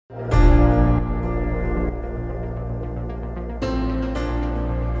Welcome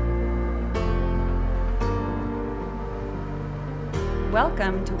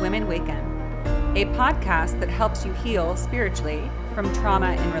to Women Waken, a podcast that helps you heal spiritually from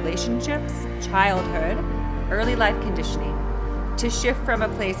trauma in relationships, childhood, early life conditioning, to shift from a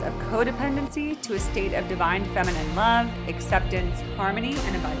place of codependency to a state of divine feminine love, acceptance, harmony,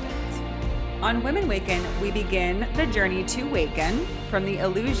 and abundance. On Women Waken, we begin the journey to waken from the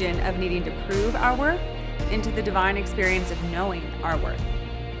illusion of needing to prove our worth into the divine experience of knowing our worth.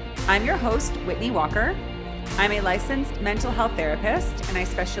 I'm your host, Whitney Walker. I'm a licensed mental health therapist, and I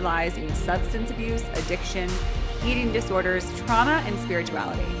specialize in substance abuse, addiction, eating disorders, trauma, and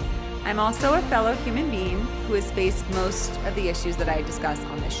spirituality. I'm also a fellow human being who has faced most of the issues that I discuss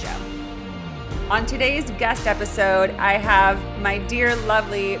on this show. On today's guest episode, I have my dear,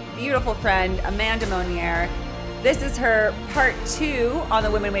 lovely, beautiful friend, Amanda Monier. This is her part 2 on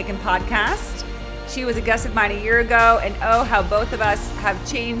the Women Waken podcast. She was a guest of mine a year ago, and oh, how both of us have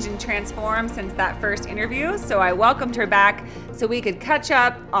changed and transformed since that first interview. So I welcomed her back so we could catch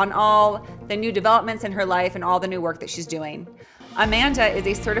up on all the new developments in her life and all the new work that she's doing. Amanda is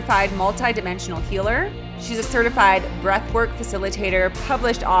a certified multidimensional healer. She's a certified breathwork facilitator,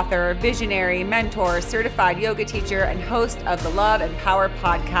 published author, visionary, mentor, certified yoga teacher, and host of the Love and Power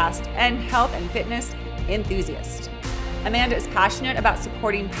podcast, and health and fitness enthusiast. Amanda is passionate about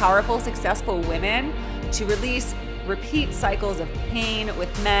supporting powerful, successful women to release repeat cycles of pain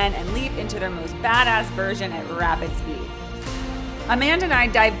with men and leap into their most badass version at rapid speed. Amanda and I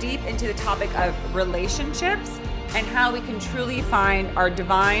dive deep into the topic of relationships and how we can truly find our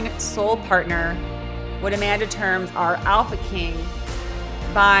divine soul partner, what Amanda terms our alpha king,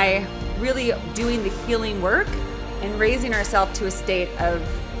 by really doing the healing work and raising ourselves to a state of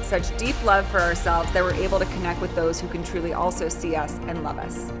such deep love for ourselves that we're able to connect with those who can truly also see us and love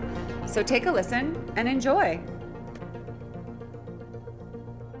us. So take a listen and enjoy.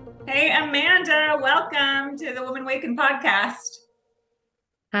 Hey, Amanda, welcome to the Women Waken podcast.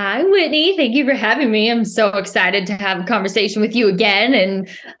 Hi, Whitney. Thank you for having me. I'm so excited to have a conversation with you again. And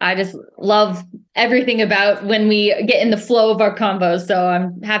I just love everything about when we get in the flow of our combos. So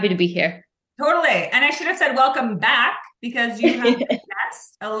I'm happy to be here. Totally. And I should have said welcome back, because you have a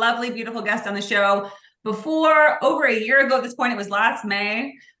guest, a lovely, beautiful guest on the show before, over a year ago at this point. It was last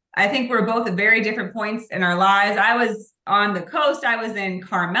May. I think we're both at very different points in our lives. I was on the coast. I was in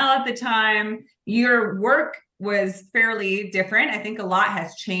Carmel at the time. Your work was fairly different. I think a lot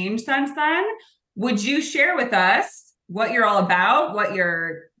has changed since then. Would you share with us what you're all about, what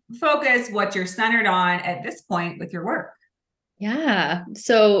your focus, what you're centered on at this point with your work? Yeah.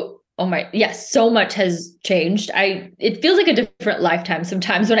 So yes, so much has changed. It feels like a different lifetime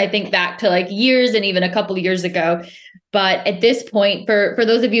sometimes when I think back to like years and even a couple of years ago. But at this point, for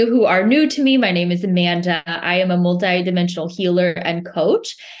those of you who are new to me, my name is Amanda. I am a multidimensional healer and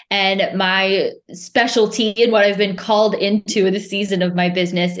coach. And my specialty and what I've been called into this season of my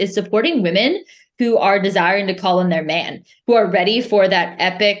business is supporting women who are desiring to call in their man, who are ready for that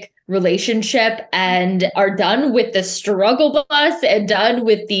epic relationship and are done with the struggle bus and done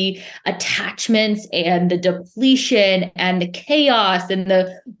with the attachments and the depletion and the chaos and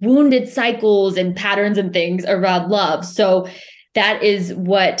the wounded cycles and patterns and things around love. So that is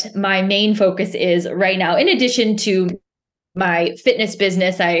what my main focus is right now. In addition to my fitness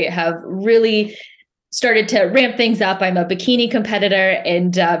business, I have really started to ramp things up. I'm a bikini competitor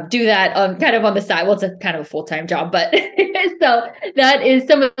and do that kind of on the side. Well, it's a kind of a full-time job, but so that is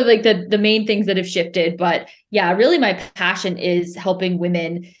some of like the main things that have shifted. But yeah, really my passion is helping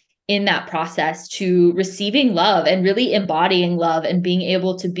women in that process to receiving love and really embodying love and being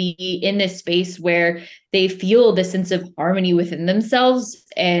able to be in this space where they feel the sense of harmony within themselves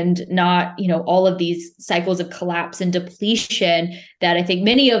and not, all of these cycles of collapse and depletion that I think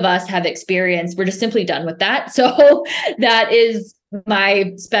many of us have experienced. We're just simply done with that. So that is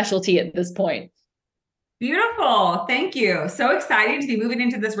my specialty at this point. Beautiful. Thank you. So excited to be moving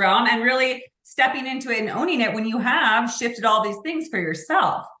into this realm and really stepping into it and owning it when you have shifted all these things for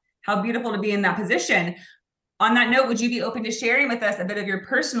yourself. How beautiful to be in that position. On that note, would you be open to sharing with us a bit of your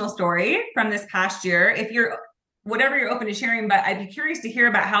personal story from this past year? If you're, whatever you're open to sharing, but I'd be curious to hear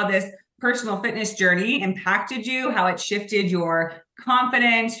about how this personal fitness journey impacted you, how it shifted your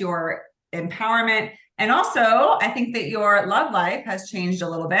confidence, your empowerment. And also, I think that your love life has changed a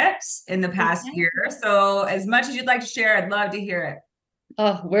little bit in the past year. So as much as you'd like to share, I'd love to hear it.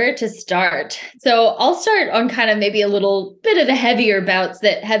 Oh, where to start? So I'll start on kind of maybe a little bit of the heavier bouts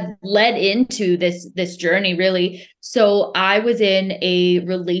that have led into this journey, really. So I was in a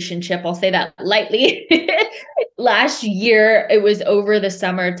relationship, I'll say that lightly. Last year, it was over the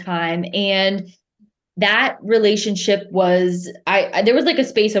summertime, and that relationship was there was like a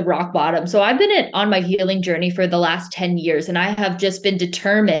space of rock bottom. So I've been on my healing journey for the last 10 years, and I have just been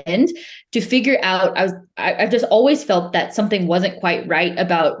determined to figure out. I've just always felt that something wasn't quite right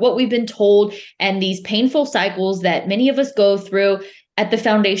about what we've been told, and these painful cycles that many of us go through. At the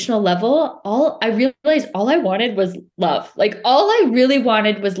foundational level, all I realized all I wanted was love. Like all I really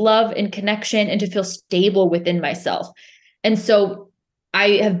wanted was love and connection and to feel stable within myself. And so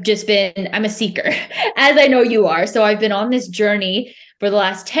I'm a seeker, as I know you are. So I've been on this journey for the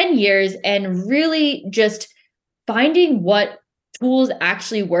last 10 years and really just finding what tools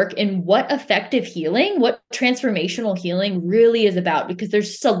actually work and what effective healing, what transformational healing really is about, because there's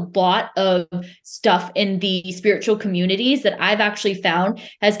just a lot of stuff in the spiritual communities that I've actually found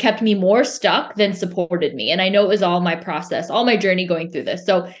has kept me more stuck than supported me. And I know it was all my process, all my journey going through this.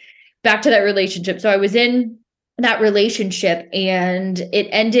 So back to that relationship. So I was in that relationship and it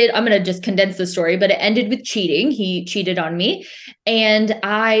ended. I'm going to just condense the story, but it ended with cheating. He cheated on me. And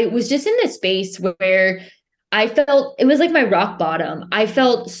I was just in this space where I felt it was like my rock bottom. I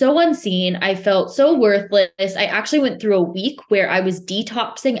felt so unseen. I felt so worthless. I actually went through a week where I was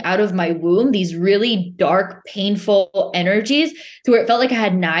detoxing out of my womb, these really dark, painful energies, to where it felt like I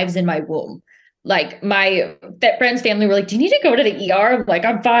had knives in my womb. Like my friends, family were like, "Do you need to go to the ER?" I'm like,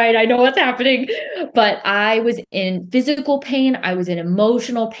 "I'm fine. I know what's happening." But I was in physical pain. I was in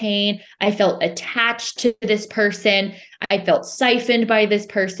emotional pain. I felt attached to this person. I felt siphoned by this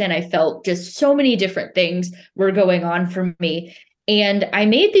person. I felt just so many different things were going on for me. And I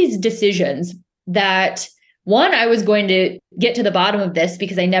made these decisions that, one, I was going to get to the bottom of this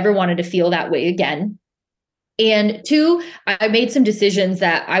because I never wanted to feel that way again. And two, I made some decisions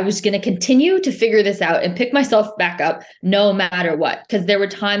that I was going to continue to figure this out and pick myself back up no matter what. Because there were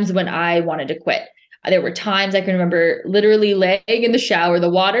times when I wanted to quit. There were times I can remember literally laying in the shower,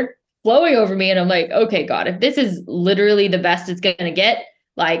 the water flowing over me. And I'm like, okay, God, if this is literally the best it's going to get,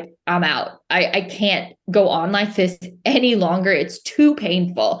 like, I'm out. I can't go on like this any longer. It's too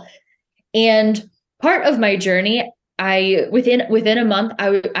painful. And part of my journey, within a month,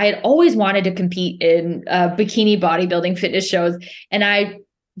 I had always wanted to compete in bikini bodybuilding fitness shows, and I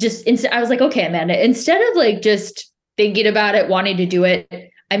was like, okay, Amanda, instead of like just thinking about it, wanting to do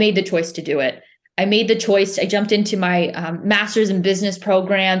it, I made the choice to do it. I made the choice. I jumped into my master's in business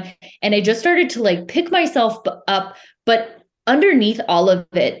program, and I just started to like pick myself up. But underneath all of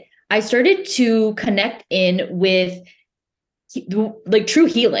it, I started to connect in with like true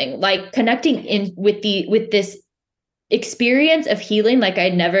healing, like connecting in with this experience of healing like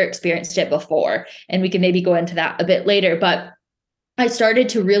I'd never experienced it before. And we can maybe go into that a bit later, but I started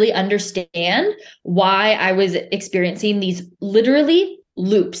to really understand why I was experiencing these literally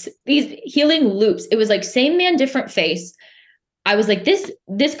loops, these healing loops. It was like same man, different face. I was like, this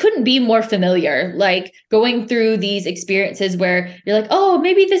couldn't be more familiar. Like going through these experiences where you're like, oh,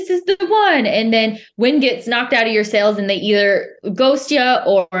 maybe this is the one. And then wind gets knocked out of your sails and they either ghost you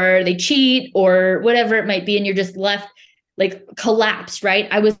or they cheat or whatever it might be. And you're just left like collapsed, right?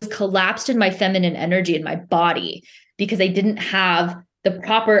 I was collapsed in my feminine energy in my body because I didn't have the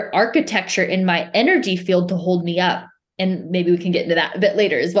proper architecture in my energy field to hold me up. And maybe we can get into that a bit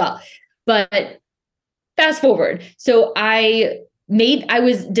later as well. But fast forward. So I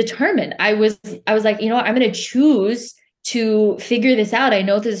was determined. I was like, you know what? I'm going to choose to figure this out. I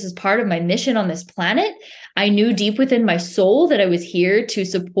know this is part of my mission on this planet. I knew deep within my soul that I was here to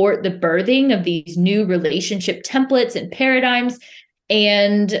support the birthing of these new relationship templates and paradigms.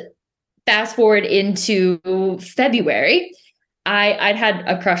 And fast forward into February, I'd had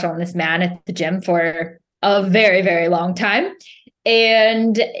a crush on this man at the gym for a very, very long time.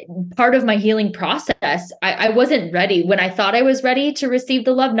 And part of my healing process, I wasn't ready. When I thought I was ready to receive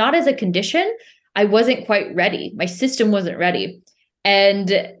the love, not as a condition, I wasn't quite ready. My system wasn't ready.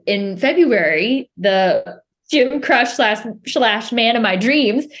 And in February, the gym crush slash man of my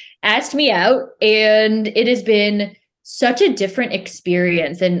dreams asked me out. And it has been such a different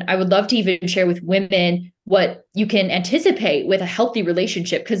experience. And I would love to even share with women what you can anticipate with a healthy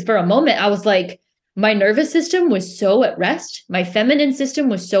relationship. Because for a moment, I was like, my nervous system was so at rest. My feminine system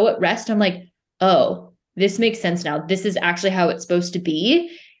was so at rest. I'm like, oh, this makes sense now. This is actually how it's supposed to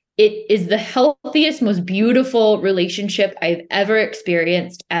be. It is the healthiest, most beautiful relationship I've ever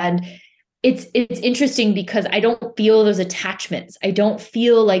experienced. And it's interesting because I don't feel those attachments. I don't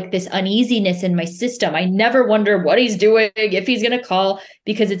feel like this uneasiness in my system. I never wonder what he's doing, if he's going to call,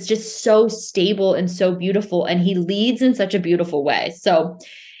 because it's just so stable and so beautiful. And he leads in such a beautiful way. So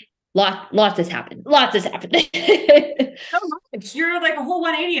lots has happened. Lots has happened. So much. You're like a whole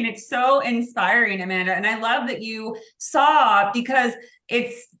 180, and it's so inspiring, Amanda. And I love that you saw, because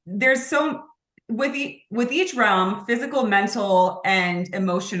there's so with each realm, physical, mental, and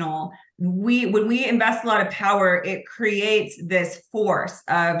emotional, when we invest a lot of power, it creates this force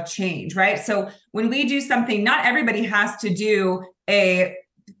of change, right? So when we do something, not everybody has to do a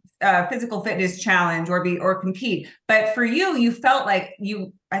physical fitness challenge or compete, but for you, you felt like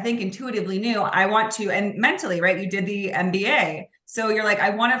you, I think, intuitively knew, I want to, and mentally, right, you did the MBA, so you're like,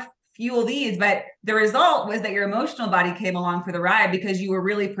 I want to fuel these. But the result was that your emotional body came along for the ride, because you were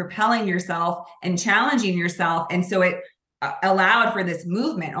really propelling yourself and challenging yourself, and so it allowed for this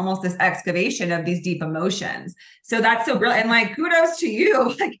movement, almost this excavation of these deep emotions. So that's so brilliant. And like, kudos to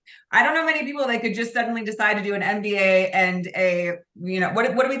you. Like, I don't know many people that could just suddenly decide to do an MBA and a, what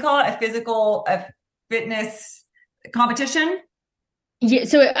do we call it? A fitness competition. Yeah.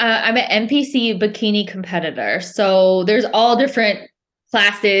 So I'm an NPC bikini competitor. So there's all different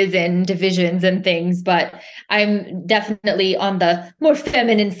classes and divisions and things, but I'm definitely on the more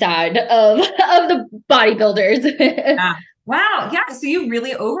feminine side of the bodybuilders. Yeah. Wow. Yeah. So you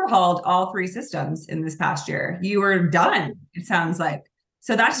really overhauled all three systems in this past year. You were done, it sounds like.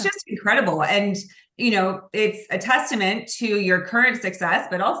 So that's just incredible. And, it's a testament to your current success,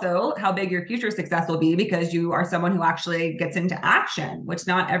 but also how big your future success will be, because you are someone who actually gets into action, which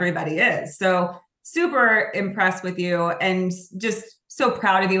not everybody is. So super impressed with you, and just so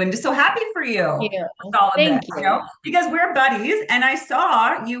proud of you, and just so happy for you. Yeah. With all of Thank this, you. because we're buddies, and I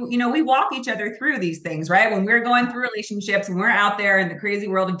saw you, we walk each other through these things, right? When we're going through relationships, when we're out there in the crazy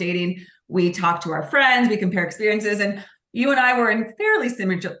world of dating, we talk to our friends, we compare experiences. And you and I were in fairly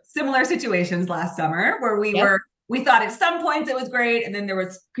similar situations last summer, where we thought at some points it was great, and then there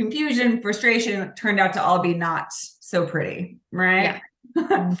was confusion, frustration. It turned out to all be not so pretty, right?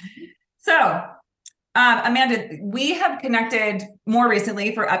 Yeah. So Amanda, we have connected more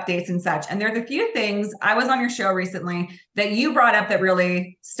recently for updates and such. And there's a few things, I was on your show recently, that you brought up that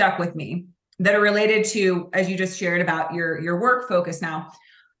really stuck with me, that are related to, as you just shared, about your work focus now.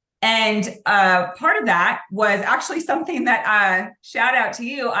 And part of that was actually something that, shout out to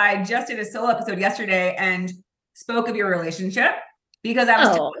you, I just did a solo episode yesterday and spoke of your relationship, because I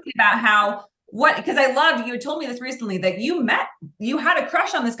was talking about because I loved, you had told me this recently, that you had a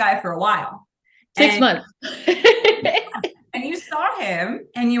crush on this guy for a while. 6 months. And you saw him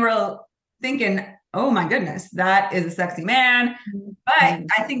and you were thinking, oh my goodness, that is a sexy man. But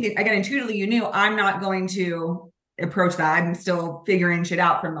I think, again, intuitively, you knew, I'm not going to approach that. I'm still figuring shit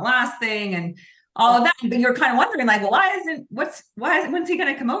out from the last thing and all of that. But you're kind of wondering, like, well, when's he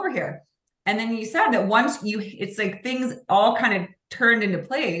going to come over here? And then you said that it's like things all kind of turned into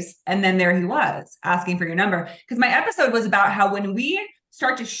place. And then there he was asking for your number. Because my episode was about how when we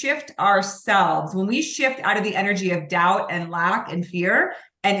start to shift ourselves, when we shift out of the energy of doubt and lack and fear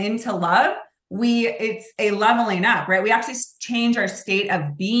and into love, it's a leveling up, right? We actually change our state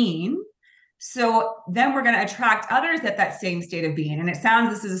of being. So then we're going to attract others at that same state of being. And it sounds,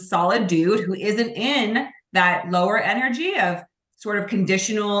 this is a solid dude who isn't in that lower energy of sort of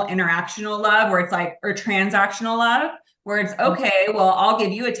conditional interactional love, where it's like, or transactional love, where it's, okay, well, I'll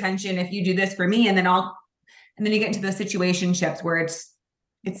give you attention if you do this for me. And then you get into the situationships where it's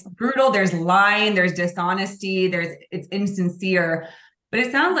brutal. There's lying, there's dishonesty, it's insincere. But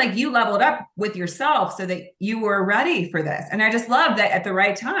it sounds like you leveled up with yourself so that you were ready for this. And I just love that at the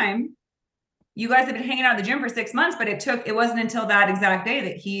right time, you guys have been hanging out at the gym for 6 months, but it wasn't until that exact day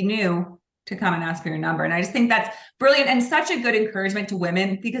that he knew to come and ask for your number. And I just think that's brilliant and such a good encouragement to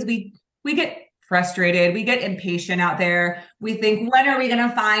women, because we get frustrated, we get impatient out there. We think, when are we going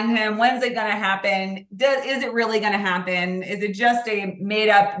to find him? When's it going to happen? Is it really going to happen? Is it just a made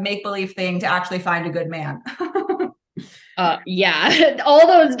up make-believe thing to actually find a good man? Yeah.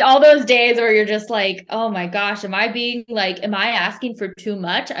 all those days where you're just like, oh my gosh, am I asking for too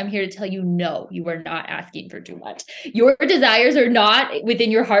much? I'm here to tell you, no, you are not asking for too much. Your desires are not within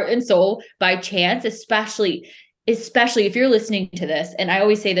your heart and soul by chance, especially if you're listening to this. And I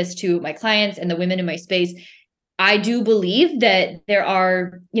always say this to my clients and the women in my space. I do believe that there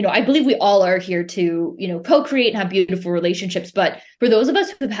are, I believe we all are here to, co-create and have beautiful relationships. But for those of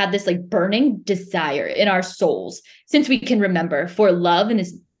us who've had this like burning desire in our souls, since we can remember, for love and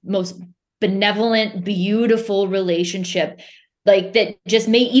this most benevolent, beautiful relationship, like that just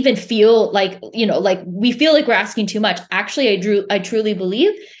may even feel like, like we feel like we're asking too much. Actually, I truly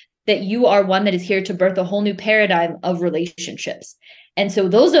believe that you are one that is here to birth a whole new paradigm of relationships. And so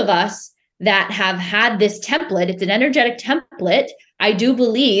those of us that have had this template, it's an energetic template. I do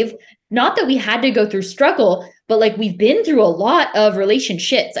believe, not that we had to go through struggle, but like we've been through a lot of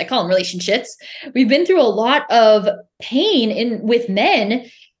relationships. I call them relationships. We've been through a lot of pain with men.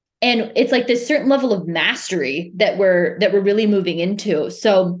 And it's like this certain level of mastery that we're really moving into.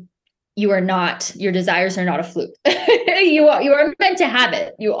 So your desires are not a fluke. you are meant to have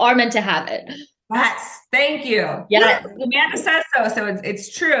it. You are meant to have it. Yes. Thank you. Yeah. Amanda says so. So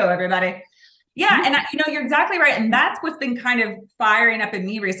it's true, everybody. Yeah. And you're exactly right. And that's what's been kind of firing up in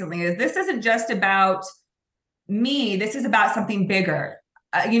me recently is this isn't just about me. This is about something bigger.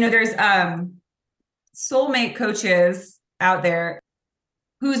 There's soulmate coaches out there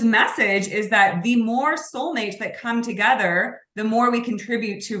whose message is that the more soulmates that come together, the more we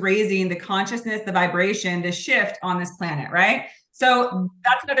contribute to raising the consciousness, the vibration, the shift on this planet, right? So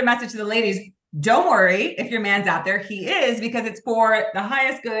that's another message to the ladies. Don't worry if your man's out there. He is, because it's for the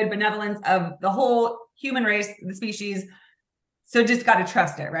highest good, benevolence of the whole human race, the species. So just got to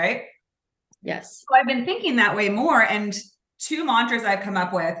trust it, right? Yes. So I've been thinking that way more. And two mantras I've come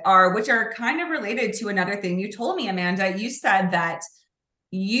up with which are kind of related to another thing you told me, Amanda. You said that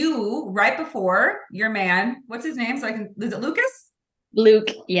you, right before your man, what's his name? Is it Lucas? Luke.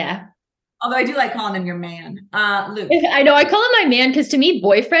 Yeah. Although I do like calling him your man. Luke. I know. I call him my man because to me,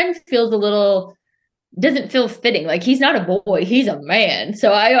 boyfriend doesn't feel fitting. Like he's not a boy, he's a man.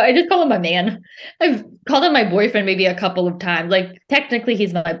 So I just call him my man. I've called him my boyfriend maybe a couple of times. Like technically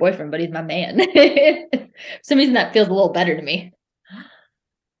he's my boyfriend, but he's my man. For some reason that feels a little better to me.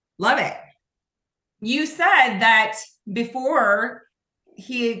 Love it. You said that before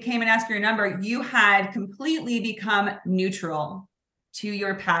he came and asked for your number, you had completely become neutral to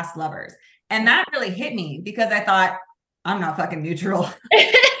your past lovers. And that really hit me because I thought, I'm not fucking neutral.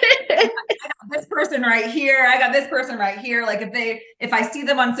 I got this person right here. I got this person right here. Like if I see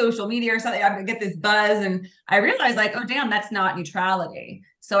them on social media or something, I'm gonna get this buzz. And I realized like, oh damn, that's not neutrality.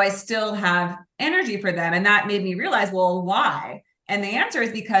 So I still have energy for them. And that made me realize, well, why? And the answer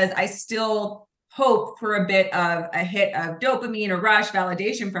is because I still hope for a bit of a hit of dopamine or rush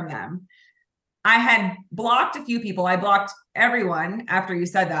validation from them. I had blocked a few people. I blocked everyone after you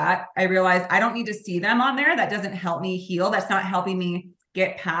said that. I realized I don't need to see them on there. That doesn't help me heal. That's not helping me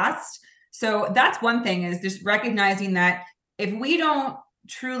get past. So that's one thing, is just recognizing that if we don't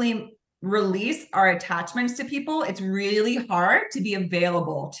truly release our attachments to people, it's really hard to be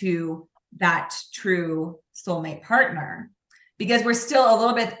available to that true soulmate partner, because we're still a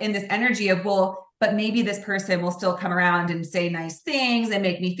little bit in this energy of, well, but maybe this person will still come around and say nice things and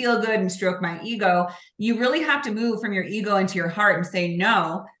make me feel good and stroke my ego. You really have to move from your ego into your heart and say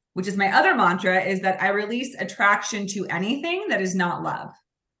no, which is my other mantra, is that I release attraction to anything that is not love.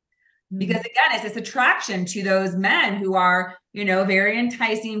 Because again, it's this attraction to those men who are, very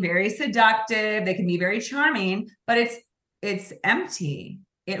enticing, very seductive. They can be very charming, but it's empty.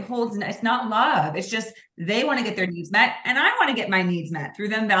 It's not love. It's just, they want to get their needs met. And I want to get my needs met through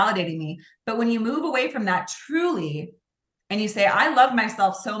them validating me. But when you move away from that truly, and you say, I love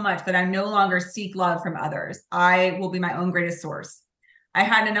myself so much that I no longer seek love from others, I will be my own greatest source. I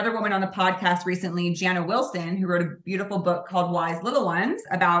had another woman on the podcast recently, Jana Wilson, who wrote a beautiful book called Wise Little Ones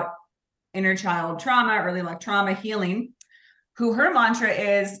about inner child trauma, early life trauma healing, who her mantra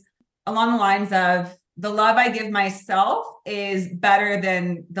is along the lines of, the love I give myself is better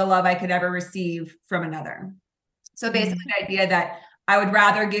than the love I could ever receive from another. So basically the idea that I would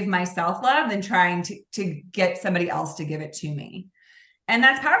rather give myself love than trying to get somebody else to give it to me. And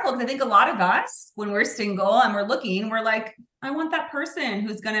that's powerful, because I think a lot of us, when we're single and we're looking, we're like, I want that person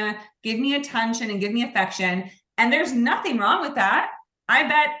who's going to give me attention and give me affection. And there's nothing wrong with that. I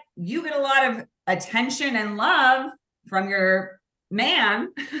bet you get a lot of attention and love from your man,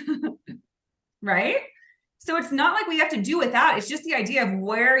 right? So it's not like we have to do without. It's just the idea of,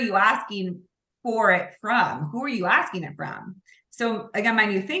 where are you asking for it from? Who are you asking it from? So again, my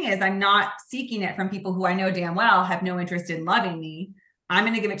new thing is, I'm not seeking it from people who I know damn well have no interest in loving me. I'm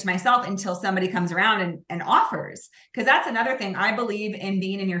going to give it to myself until somebody comes around and offers. Because that's another thing. I believe in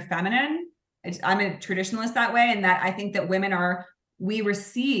being in your feminine. I'm a traditionalist that way. And that I think that women we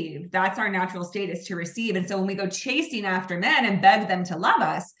receive. That's our natural state, is to receive. And so when we go chasing after men and beg them to love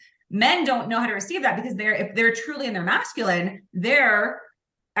us, men don't know how to receive that, because if they're truly in their masculine, their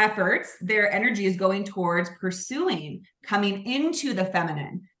efforts, their energy is going towards pursuing, coming into the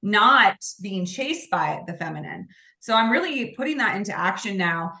feminine, not being chased by the feminine. So I'm really putting that into action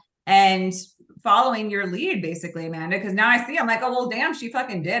now and following your lead, basically, Amanda, because now I'm like, oh, well, damn, she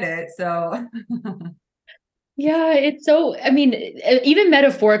fucking did it. So Yeah, it's so, I mean, even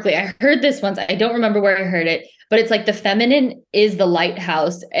metaphorically, I heard this once. I don't remember where I heard it, but it's like the feminine is the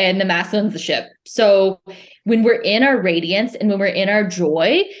lighthouse and the masculine's the ship. So when we're in our radiance and when we're in our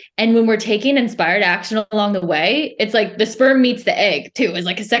joy and when we're taking inspired action along the way, it's like the sperm meets the egg too, is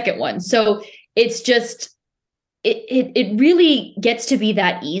like a second one. So it's just, it really gets to be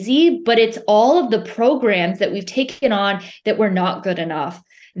that easy, but it's all of the programs that we've taken on that we're not good enough,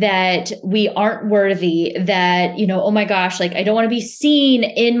 that we aren't worthy, that, you know, oh my gosh, like I don't want to be seen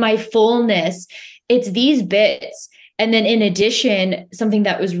in my fullness. It's these bits. And then in addition, something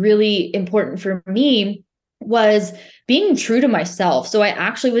that was really important for me was being true to myself. So I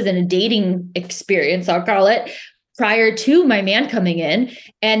actually was in a dating experience, I'll call it, prior to my man coming in.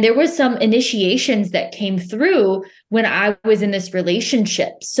 And there was some initiations that came through when I was in this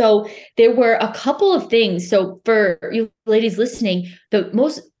relationship. So there were a couple of things. So for you ladies listening, the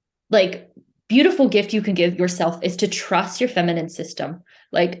most like beautiful gift you can give yourself is to trust your feminine system.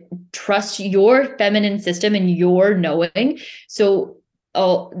 Like trust your feminine system and your knowing. So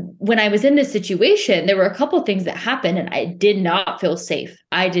when I was in this situation, there were a couple of things that happened and I did not feel safe.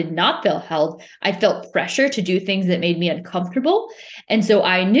 I did not feel held. I felt pressure to do things that made me uncomfortable. And so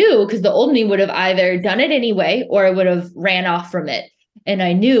I knew, because the old me would have either done it anyway, or I would have ran off from it. And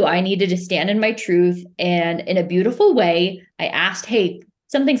I knew I needed to stand in my truth. And in a beautiful way, I asked, hey,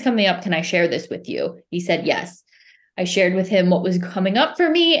 something's coming up. Can I share this with you? He said, yes. I shared with him what was coming up for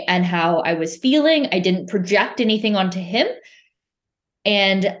me and how I was feeling. I didn't project anything onto him.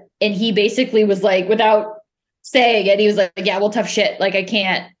 And he basically was like, without saying it, he was like, yeah, well, tough shit. Like, I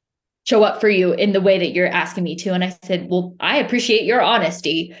can't show up for you in the way that you're asking me to. And I said, well, I appreciate your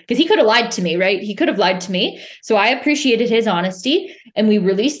honesty, because he could have lied to me, right? He could have lied to me. So I appreciated his honesty and we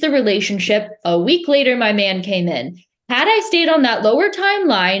released the relationship. A week later, my man came in. Had I stayed on that lower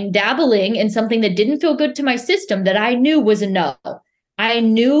timeline, dabbling in something that didn't feel good to my system, that I knew was a no. I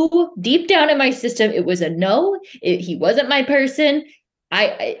knew deep down in my system, it was a no. He wasn't my person.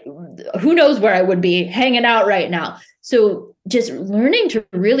 Who knows where I would be hanging out right now. So just learning to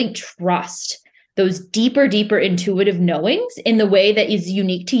really trust those deeper intuitive knowings in the way that is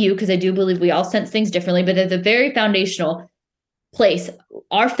unique to you, because I do believe we all sense things differently, but at the very foundational place,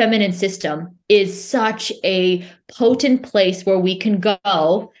 our feminine system is such a potent place where we can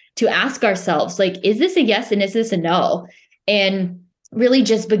go to ask ourselves, like, is this a yes and is this a no? And really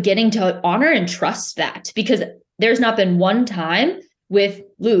just beginning to honor and trust that, because there's not been one time with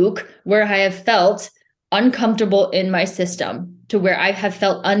Luke where I have felt uncomfortable in my system, to where I have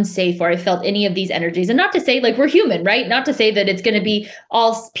felt unsafe or I felt any of these energies. And not to say, like, we're human, right? Not to say that it's going to be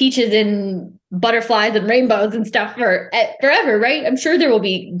all peaches and butterflies and rainbows and stuff forever, right? I'm sure there will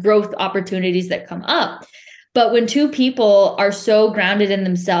be growth opportunities that come up. But when two people are so grounded in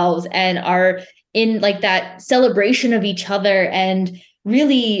themselves and are in like that celebration of each other and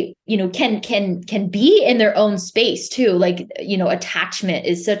really, you know, can be in their own space too. Like, you know, attachment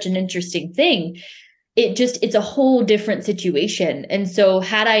is such an interesting thing. It's a whole different situation. And so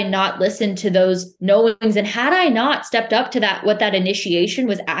had I not listened to those knowings and had I not stepped up to that, what that initiation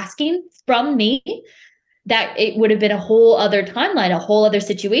was asking from me, that it would have been a whole other timeline, a whole other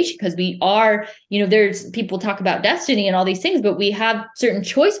situation. Because we are, you know, there's people talk about destiny and all these things, but we have certain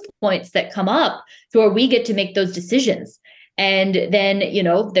choice points that come up to where we get to make those decisions. And then, you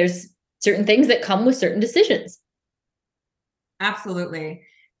know, there's certain things that come with certain decisions. Absolutely.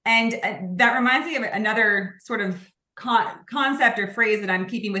 And that reminds me of another sort of concept or phrase that I'm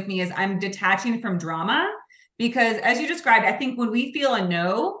keeping with me is I'm detaching from drama. Because as you described, I think when we feel a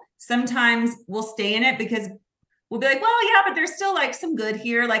no, sometimes we'll stay in it because we'll be like, well, yeah, but there's still like some good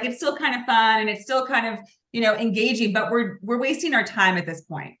here. Like it's still kind of fun and it's still kind of, you know, engaging, but we're wasting our time at this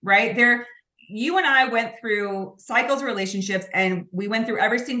point, right? You and I went through cycles of relationships and we went through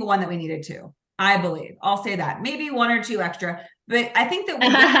every single one that we needed to, I believe. I'll say that. Maybe one or two extra, but I think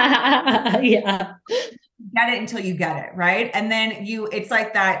that we yeah. get it until you get it, right? And then it's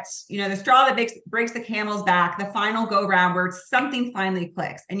like that, you know, the straw that breaks the camel's back, the final go round where something finally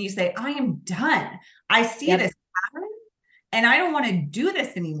clicks and you say, I am done. I see this pattern and I don't want to do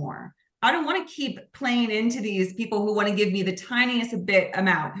this anymore. I don't want to keep playing into these people who want to give me the tiniest bit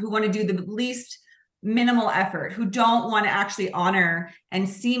amount, who want to do the least minimal effort, who don't want to actually honor and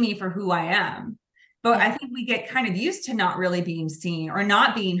see me for who I am. But I think we get kind of used to not really being seen or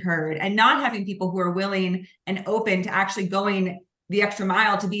not being heard and not having people who are willing and open to actually going the extra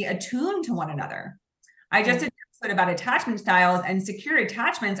mile to be attuned to one another. I just did an episode about attachment styles, and secure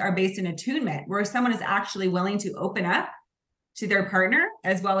attachments are based in attunement, where someone is actually willing to open up to their partner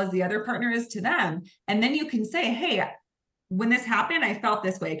as well as the other partner is to them. And then you can say, hey, when this happened, I felt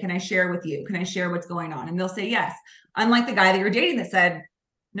this way. Can I share with you? Can I share what's going on? And they'll say yes. Unlike the guy that you're dating that said,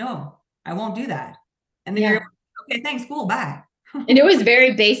 no, I won't do that. And then you're okay, thanks, cool, bye. And it was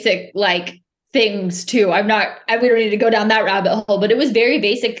very basic, like things too. We don't need to go down that rabbit hole, but it was very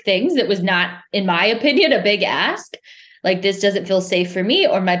basic things. It was not, in my opinion, a big ask. Like, this doesn't feel safe for me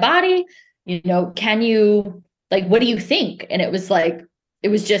or my body. Can you, like, what do you think? And it was like, it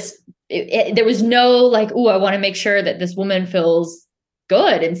was just, there was no like, oh, I want to make sure that this woman feels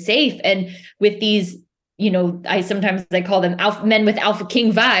good and safe. And with these, I call them men with alpha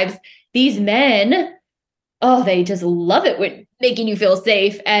king vibes. These men, oh, they just love it with making you feel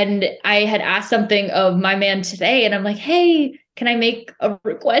safe. And I had asked something of my man today, and I'm like, hey, can I make a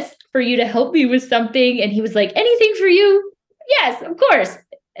request for you to help me with something? And he was like, anything for you? Yes, of course.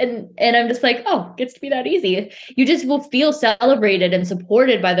 And I'm just like, oh, it gets to be that easy. You just will feel celebrated and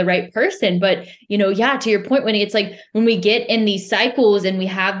supported by the right person. But, to your point, Winnie, it's like when we get in these cycles and we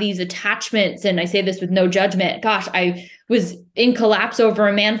have these attachments, and I say this with no judgment, gosh, I was in collapse over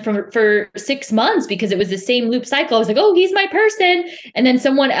a man for 6 months because it was the same loop cycle. I was like, oh, he's my person. And then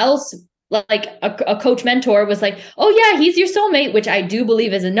someone else, like a coach mentor, was like, oh yeah, he's your soulmate, which I do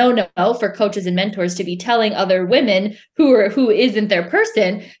believe is a no for coaches and mentors to be telling other women who isn't their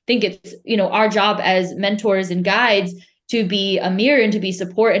person. I think it's, our job as mentors and guides to be a mirror and to be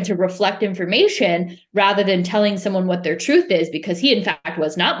support and to reflect information rather than telling someone what their truth is, because he in fact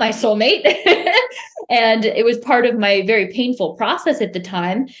was not my soulmate. And it was part of my very painful process at the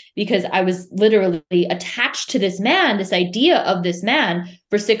time, because I was literally attached to this man, this idea of this man,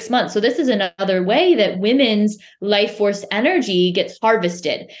 for 6 months. So this is another way that women's life force energy gets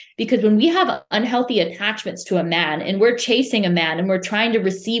harvested, because when we have unhealthy attachments to a man and we're chasing a man and we're trying to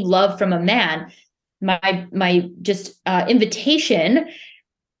receive love from a man, my invitation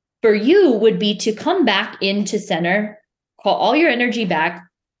for you would be to come back into center, call all your energy back.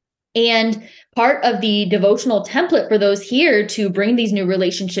 And part of the devotional template for those here to bring these new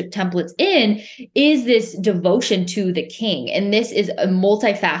relationship templates in is this devotion to the king. And this is a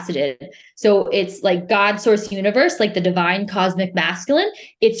multifaceted. So it's like God, source, universe, like the divine cosmic masculine.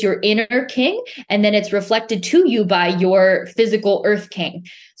 It's your inner king. And then it's reflected to you by your physical earth king.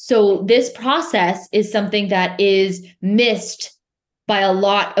 So this process is something that is missed by a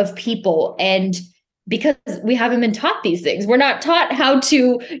lot of people. And because we haven't been taught these things, we're not taught how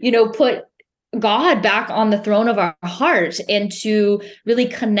to, put God back on the throne of our heart and to really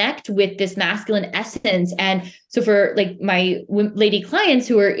connect with this masculine essence. And so for like my lady clients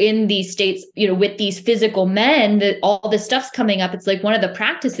who are in these states, with these physical men, that all this stuff's coming up, it's like one of the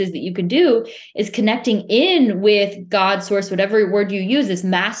practices that you can do is connecting in with God, source, whatever word you use, this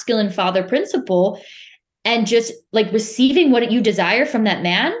masculine father principle, and just like receiving what you desire from that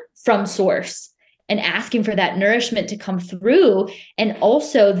man from source and asking for that nourishment to come through. And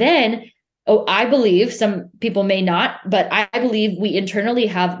also then, I believe, some people may not, but I believe we internally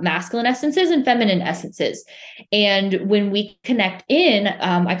have masculine essences and feminine essences. And when we connect in,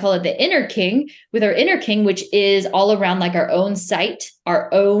 I call it the inner king, with our inner king, which is all around like our own sight,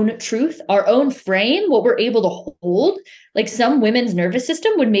 our own truth, our own frame, what we're able to hold. Like some women's nervous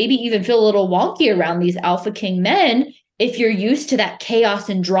system would maybe even feel a little wonky around these alpha king men. If you're used to that chaos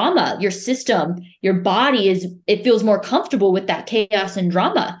and drama, your system, your body it feels more comfortable with that chaos and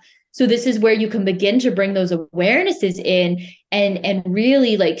drama. So this is where you can begin to bring those awarenesses in and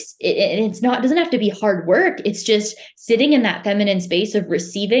really like, doesn't have to be hard work. It's just sitting in that feminine space of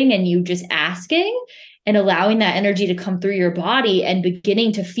receiving and you just asking and allowing that energy to come through your body and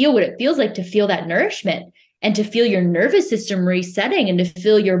beginning to feel what it feels like to feel that nourishment and to feel your nervous system resetting and to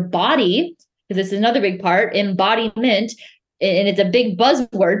feel your body, because this is another big part, embodiment, and it's a big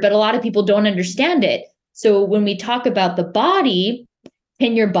buzzword, but a lot of people don't understand it. So when we talk about the body,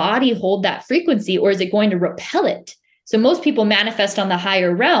 can your body hold that frequency, or is it going to repel it? So most people manifest on the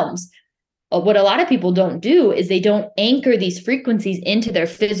higher realms. What a lot of people don't do is they don't anchor these frequencies into their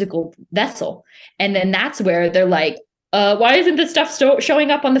physical vessel. And then that's where they're like, why isn't this stuff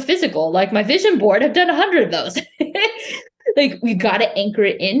showing up on the physical? Like my vision board, I've done 100 of those. Like we got to anchor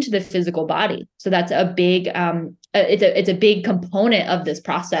it into the physical body. So that's a big, it's a big component of this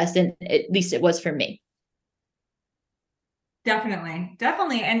process. And at least it was for me.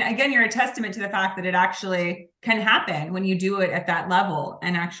 Definitely. And again, you're a testament to the fact that it actually can happen when you do it at that level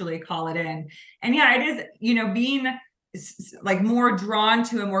and actually call it in. And yeah, it is, being like more drawn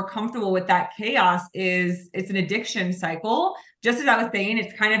to and more comfortable with that chaos it's an addiction cycle. Just as I was saying,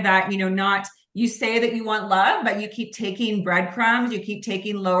 it's kind of that, not, you say that you want love, but you keep taking breadcrumbs, you keep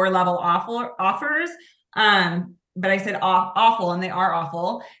taking lower level offers, but I said awful, and they are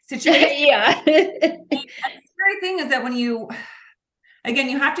awful situations. Yeah. The scary thing is that when you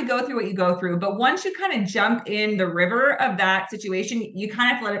have to go through what you go through, but once you kind of jump in the river of that situation, you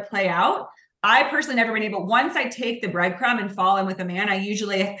kind of let it play out. I personally never been able, once I take the breadcrumb and fall in with a man, I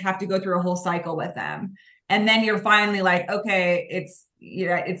usually have to go through a whole cycle with them. And then you're finally like, okay,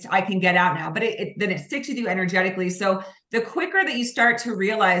 I can get out now, but then it sticks with you energetically. So the quicker that you start to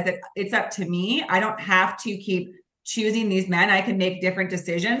realize that it's up to me, I don't have to keep choosing these men, I can make different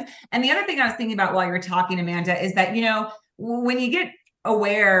decisions. And the other thing I was thinking about while you were talking, Amanda, is that, when you get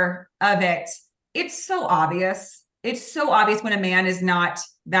aware of it, it's so obvious. It's so obvious when a man is not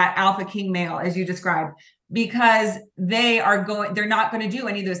that alpha king male, as you described, because they're not going to do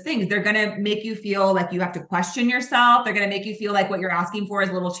any of those things. They're going to make you feel like you have to question yourself. They're going to make you feel like what you're asking for is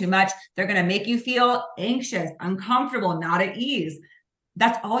a little too much. They're going to make you feel anxious, uncomfortable, not at ease.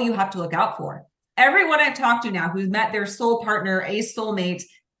 That's all you have to look out for. Everyone I've talked to now who's met their soul partner, a soulmate,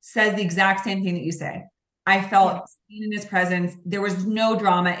 says the exact same thing that you say. I felt seen in his presence. There was no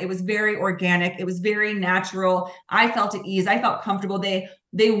drama. It was very organic. It was very natural. I felt at ease. I felt comfortable. They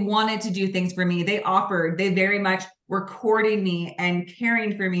wanted to do things for me. They offered. They very much were courting me and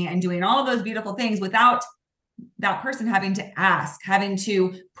caring for me and doing all of those beautiful things without that person having to ask, having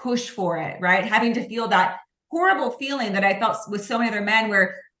to push for it, right? Having to feel that horrible feeling that I felt with so many other men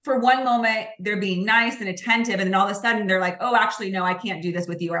where for one moment they're being nice and attentive, and then all of a sudden they're like, oh, actually, no, I can't do this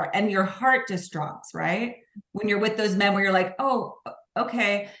with you. And your heart just drops, right? When you're with those men where you're like, oh,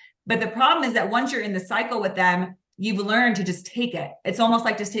 okay. But the problem is that once you're in the cycle with them, you've learned to just take it. It's almost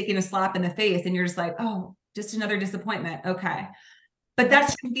like just taking a slap in the face, and you're just like, oh, just another disappointment. Okay. But that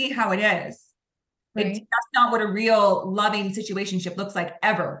shouldn't be how it is. Right. That's not what a real loving situationship looks like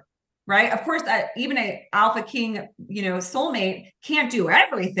ever. Right. Of course, even a alpha king, soulmate can't do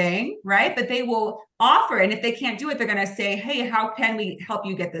everything. Right. But they will offer. And if they can't do it, they're going to say, hey, how can we help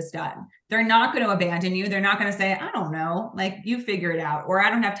you get this done? They're not going to abandon you. They're not going to say, I don't know, like you figure it out, or I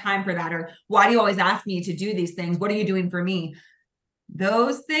don't have time for that. Or why do you always ask me to do these things? What are you doing for me?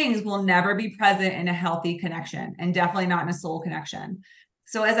 Those things will never be present in a healthy connection, and definitely not in a soul connection.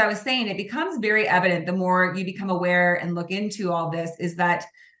 So as I was saying, it becomes very evident the more you become aware and look into all this, is that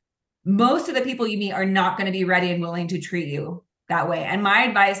most of the people you meet are not going to be ready and willing to treat you that way. And my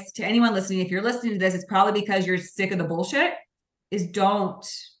advice to anyone listening, if you're listening to this, it's probably because you're sick of the bullshit, is don't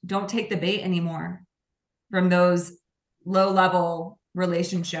take the bait anymore from those low-level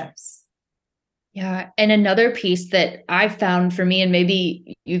relationships. Yeah. And another piece that I found for me, and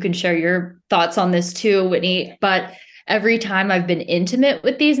maybe you can share your thoughts on this too, Whitney, but every time I've been intimate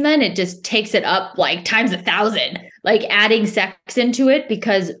with these men, it just takes it up like times 1,000, like adding sex into it,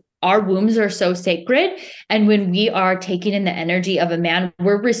 because our wombs are so sacred. And when we are taking in the energy of a man,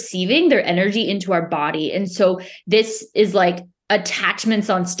 we're receiving their energy into our body. And so this is like attachments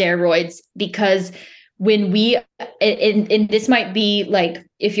on steroids, because when we, and this might be like,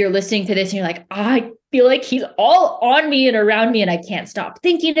 if you're listening to this and you're like, I feel like he's all on me and around me and I can't stop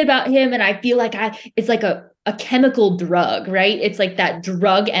thinking about him. And I feel like it's like a chemical drug, right? It's like that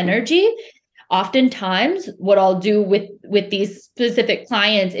drug energy. Oftentimes what I'll do with these specific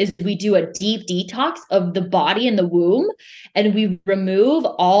clients is we do a deep detox of the body and the womb, and we remove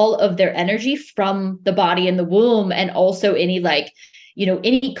all of their energy from the body and the womb, and also any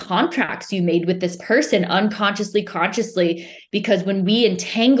any contracts you made with this person unconsciously, consciously, because when we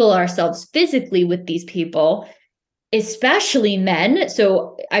entangle ourselves physically with these people, especially men.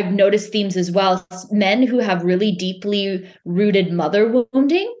 So I've noticed themes as well, men who have really deeply rooted mother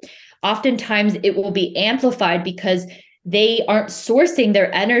wounding, oftentimes it will be amplified because they aren't sourcing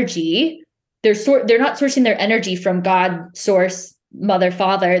their energy. They're not sourcing their energy from God, source, mother,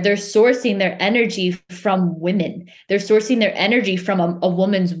 father. They're sourcing their energy from women. They're sourcing their energy from a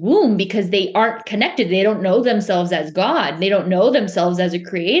woman's womb, because they aren't connected. They don't know themselves as God. They don't know themselves as a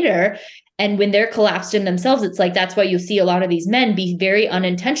creator. And when they're collapsed in themselves, it's like, that's why you see a lot of these men be very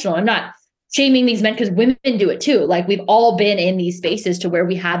unintentional. I'm not shaming these men, because women do it too. Like, we've all been in these spaces to where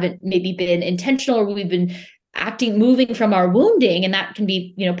we haven't maybe been intentional, or we've been moving from our wounding, and that can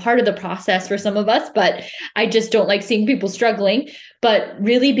be, part of the process for some of us. But I just don't like seeing people struggling. But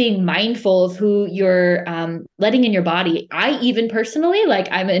really being mindful of who you're letting in your body. I even personally, like,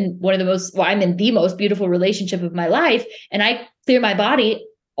 I'm in the most beautiful relationship of my life, and I clear my body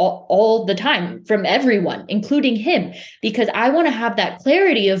all the time from everyone, including him, because I want to have that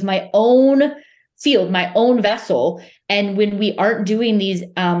clarity of my own field, my own vessel. And when we aren't doing these,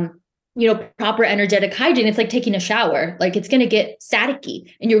 proper energetic hygiene, it's like taking a shower. Like, it's going to get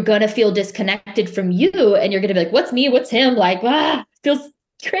staticky, and you're going to feel disconnected from you, and you're going to be like, what's me? What's him? Like, feels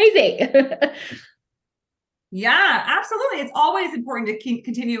crazy. Yeah, absolutely. It's always important to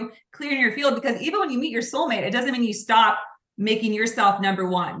continue clearing your field, because even when you meet your soulmate, it doesn't mean you stop making yourself number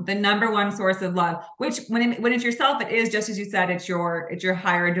one, the number one source of love, which when it's yourself, it is, just as you said, it's your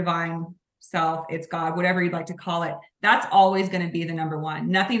higher divine self, it's God, whatever you'd like to call it. That's always going to be the number one.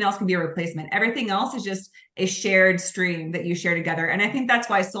 Nothing else can be a replacement. Everything else is just a shared stream that you share together. And I think that's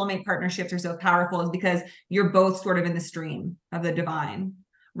why soulmate partnerships are so powerful, is because you're both sort of in the stream of the divine,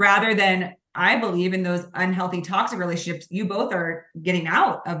 rather than, I believe, in those unhealthy, toxic relationships, you both are getting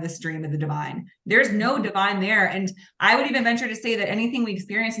out of the stream of the divine. There's no divine there. And I would even venture to say that anything we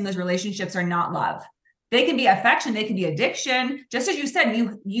experience in those relationships are not love. They can be affection, they can be addiction. Just as you said,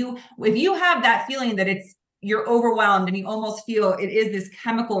 you if you have that feeling that you're overwhelmed and you almost feel it is this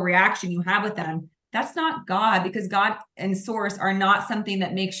chemical reaction you have with them, that's not God, because God and source are not something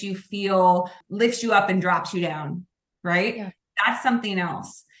that makes you feel, lifts you up and drops you down, right? Yeah. That's something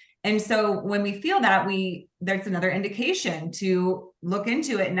else. And so when we feel that, there's another indication to look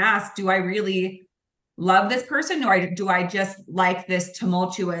into it and ask, do I really love this person? Or do I just like this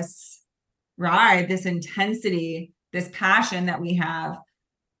tumultuous ride, this intensity, this passion that we have,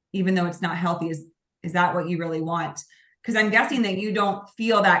 even though it's not healthy? Is that what you really want? Because I'm guessing that you don't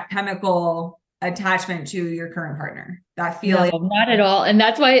feel that chemical attachment to your current partner, that feeling. No, not at all. And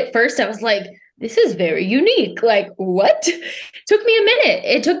that's why at first I was like, this is very unique. Like, what? It took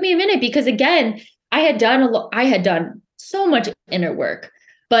me a minute because, again, I had done so much inner work,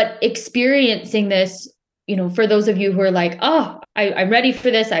 but experiencing this, for those of you who are like, oh, I'm ready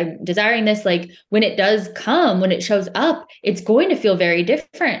for this, I'm desiring this, like, when it does come, when it shows up, it's going to feel very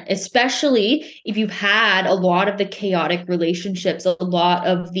different, especially if you've had a lot of the chaotic relationships, a lot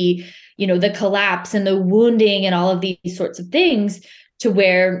of the, the collapse and the wounding and all of these sorts of things, to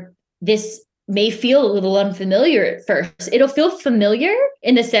where this may feel a little unfamiliar at first. It'll feel familiar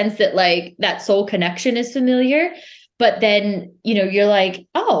in the sense that, like, that soul connection is familiar, but then, you're like,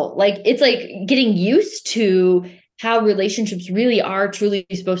 oh, like, it's like getting used to how relationships really are truly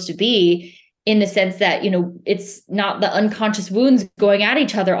supposed to be, in the sense that, it's not the unconscious wounds going at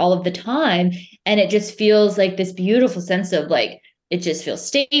each other all of the time. And it just feels like this beautiful sense of, like, it just feels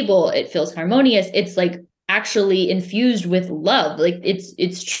stable. It feels harmonious. It's like actually infused with love. Like,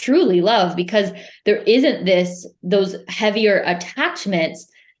 it's truly love, because there isn't those heavier attachments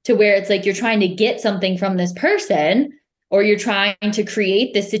to where it's like you're trying to get something from this person, or you're trying to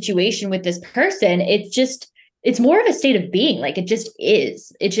create this situation with this person. It's more of a state of being. Like, it just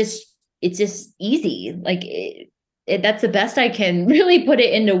is. It's just easy. Like, that's the best I can really put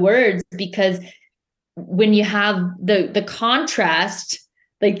it into words, because when you have the contrast,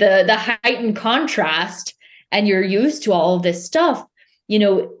 like the heightened contrast, and you're used to all of this stuff,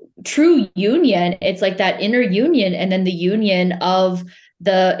 true union, it's like that inner union, and then the union of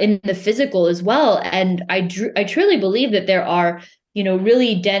in the physical as well. And I truly believe that there are,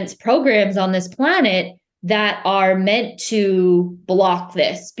 really dense programs on this planet that are meant to block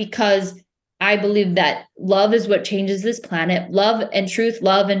this, because I believe that love is what changes this planet. Love and truth,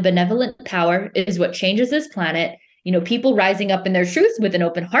 love and benevolent power is what changes this planet. People rising up in their truth with an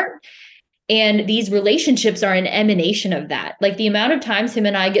open heart. And these relationships are an emanation of that. Like, the amount of times him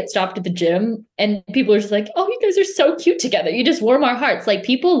and I get stopped at the gym and people are just like, oh, you guys are so cute together. You just warm our hearts. Like,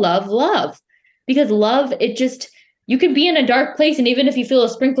 people love, because love, you can be in a dark place, and even if you feel a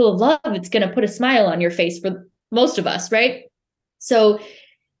sprinkle of love, it's going to put a smile on your face for most of us, right? So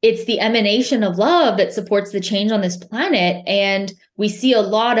it's the emanation of love that supports the change on this planet. And we see a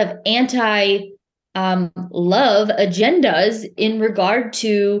lot of love agendas in regard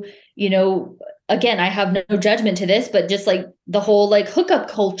to, again, I have no judgment to this, but just like the whole, like, hookup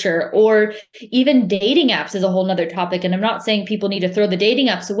culture, or even dating apps is a whole nother topic. And I'm not saying people need to throw the dating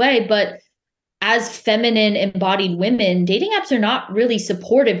apps away, but as feminine embodied women, dating apps are not really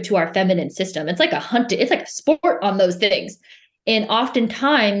supportive to our feminine system. It's like it's like a sport on those things. And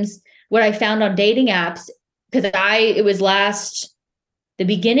oftentimes what I found on dating apps, because it was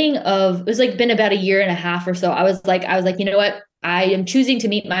been about a year and a half or so. I was like, you know what? I am choosing to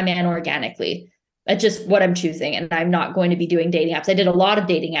meet my man organically. That's just what I'm choosing. And I'm not going to be doing dating apps. I did a lot of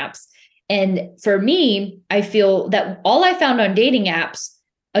dating apps. And for me, I feel that all I found on dating apps,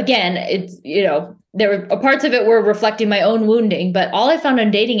 again, it's, there were parts of it were reflecting my own wounding, but all I found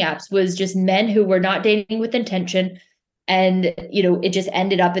on dating apps was just men who were not dating with intention. And, it just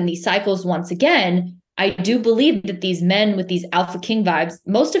ended up in these cycles once again. I do believe that these men with these alpha king vibes,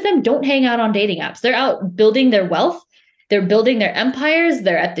 most of them don't hang out on dating apps. They're out building their wealth. They're building their empires.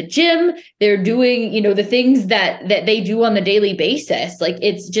 They're at the gym. They're doing, the things that they do on the daily basis. Like,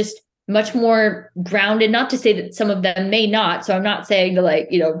 it's just much more grounded. Not to say that some of them may not. So I'm not saying to like,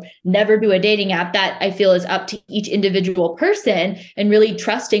 never do a dating app. That I feel is up to each individual person, and really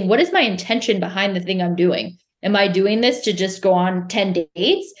trusting, what is my intention behind the thing I'm doing? Am I doing this to just go on 10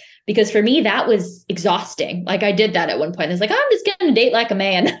 dates? Because for me, that was exhausting. Like I did that at one point. I was like, I'm just going to date like a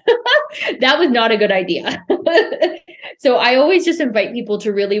man. That was not a good idea. So I always just invite people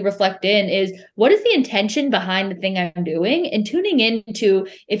to really reflect in is, what is the intention behind the thing I'm doing, and tuning into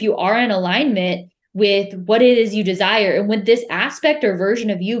if you are in alignment with what it is you desire, and would this aspect or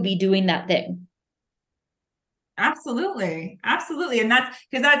version of you be doing that thing? Absolutely. Absolutely. And that's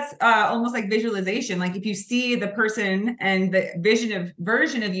because that's almost like visualization. Like if you see the person and the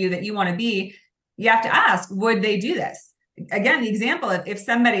version of you that you want to be, you have to ask, would they do this? Again, the example of if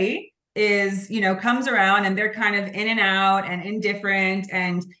somebody is, comes around and they're kind of in and out and indifferent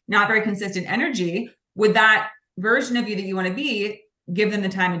and not very consistent energy, would that version of you that you want to be give them the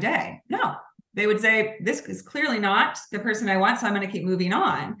time of day? No. They would say, this is clearly not the person I want, so I'm going to keep moving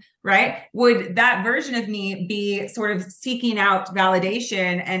on, right? Would that version of me be sort of seeking out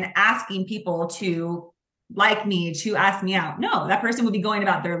validation and asking people to like me, to ask me out? No, that person would be going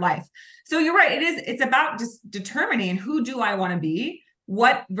about their life. So you're right. It's about just determining, who do I want to be?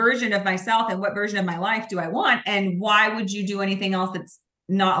 What version of myself and what version of my life do I want? And why would you do anything else that's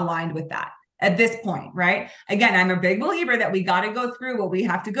not aligned with that? At this point, right? Again, I'm a big believer that we got to go through what we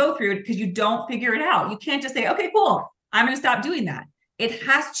have to go through, because you don't figure it out. You can't just say, okay, cool, I'm going to stop doing that.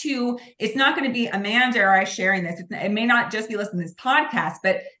 It's not going to be Amanda or I sharing this. It may not just be listening to this podcast,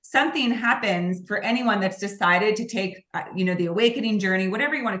 but something happens for anyone that's decided to take, the awakening journey,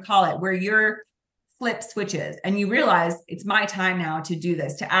 whatever you want to call it, where your flip switches and you realize it's my time now to do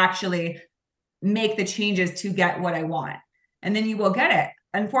this, to actually make the changes to get what I want. And then you will get it.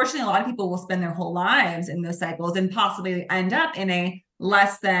 Unfortunately, a lot of people will spend their whole lives in those cycles and possibly end up in a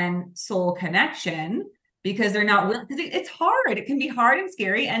less than soul connection, because they're not willing, because it's hard. It can be hard and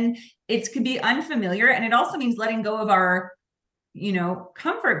scary, and it could be unfamiliar. And it also means letting go of our,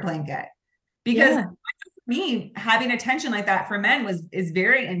 comfort blanket, because for me, having attention like that for men is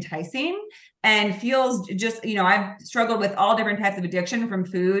very enticing and feels just, I've struggled with all different types of addiction, from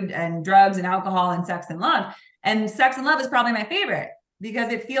food and drugs and alcohol and sex and love. And sex and love is probably my favorite,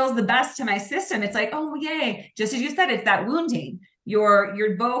 because it feels the best to my system. It's like, oh, yay. Just as you said, it's that wounding.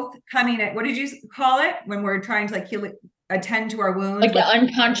 You're both coming at, what did you call it? When we're trying to heal it, attend to our wounds. Like the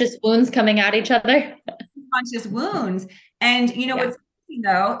unconscious wounds coming at each other. Unconscious wounds. And what's interesting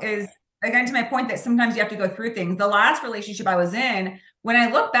though, is again, to my point that sometimes you have to go through things. The last relationship I was in, when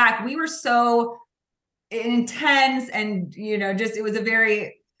I look back, we were so intense and, it was a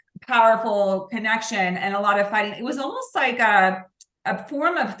very powerful connection and a lot of fighting. It was almost like a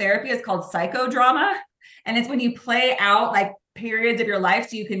form of therapy is called psychodrama. And it's when you play out like periods of your life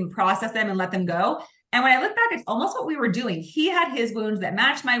so you can process them and let them go. And when I look back, it's almost what we were doing. He had his wounds that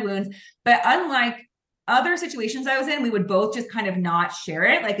matched my wounds, but unlike other situations I was in, we would both just kind of not share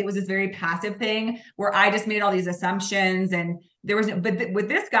it. Like it was this very passive thing where I just made all these assumptions, and there was but with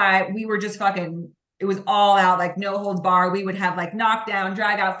this guy, we were just fucking, it was all out, like no holds bar. We would have like knockdown,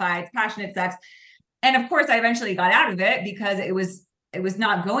 drag out fights, passionate sex. And of course I eventually got out of it because it was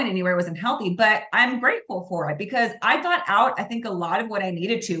not going anywhere. It wasn't healthy, but I'm grateful for it, because I got out, I think, a lot of what I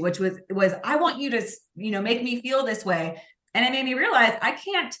needed to, which was, I want you to, make me feel this way. And it made me realize I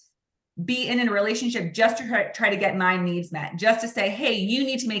can't be in a relationship just to try to get my needs met, just to say, hey, you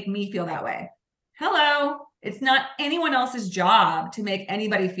need to make me feel that way. Hello. It's not anyone else's job to make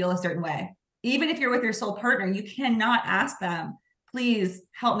anybody feel a certain way. Even if you're with your soul partner, you cannot ask them, please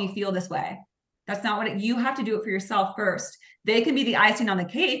help me feel this way. That's not what you have to do it for yourself first. They can be the icing on the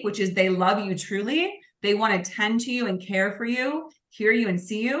cake, which is they love you truly. They want to tend to you and care for you, hear you and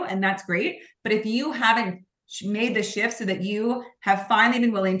see you. And that's great. But if you haven't made the shift so that you have finally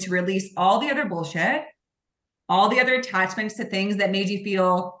been willing to release all the other bullshit, all the other attachments to things that made you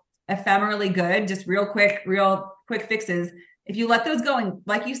feel ephemerally good, just real quick fixes. If you let those go and,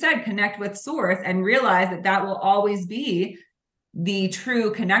 like you said, connect with source and realize that will always be the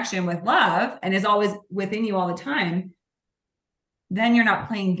true connection with love and is always within you all the time, then you're not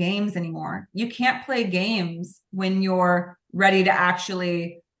playing games anymore. You can't play games when you're ready to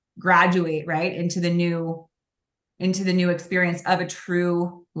actually graduate, right, into the new experience of a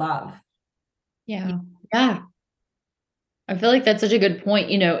true love. Yeah. I feel like that's such a good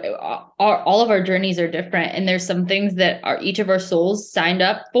point. All of our journeys are different, and there's some things that each of our souls signed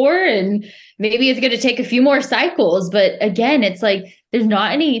up for, and maybe it's going to take a few more cycles. But again, it's like, there's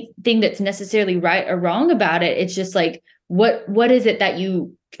not anything that's necessarily right or wrong about it. It's just like, what is it that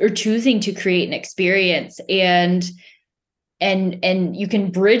you are choosing to create an experience? And and you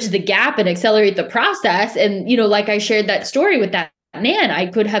can bridge the gap and accelerate the process. And, you know, like I shared that story with that man, I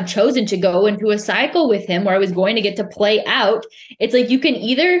could have chosen to go into a cycle with him where I was going to get to play out. It's like, you can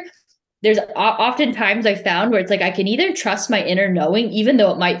either, there's oftentimes I found where it's like, I can either trust my inner knowing, even though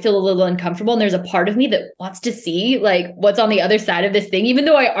it might feel a little uncomfortable. And there's a part of me that wants to see like what's on the other side of this thing, even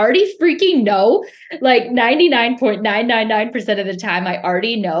though I already freaking know, like 99.999% of the time, I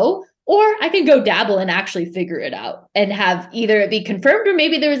already know. Or I can go dabble and actually figure it out and have either it be confirmed, or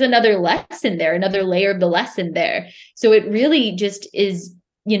maybe there was another lesson there, another layer of the lesson there. So it really just is,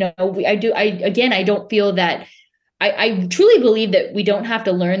 you know, I don't feel that I truly believe that we don't have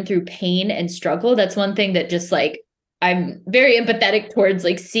to learn through pain and struggle. That's one thing that just like, I'm very empathetic towards,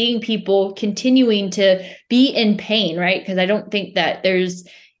 like seeing people continuing to be in pain, right? Because I don't think that there's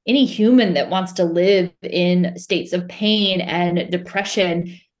any human that wants to live in states of pain and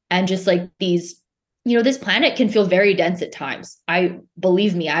depression. And just like these, you know, this planet can feel very dense at times.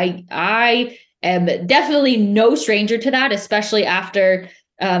 Believe me, I am definitely no stranger to that, especially after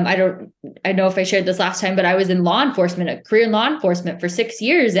I know if I shared this last time, but I was in law enforcement, a career in law enforcement for 6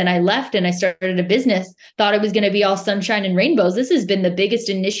 years, and I left and I started a business, thought it was going to be all sunshine and rainbows. This has been the biggest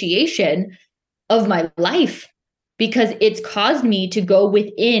initiation of my life, because it's caused me to go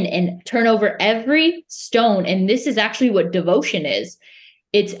within and turn over every stone. And this is actually what devotion is.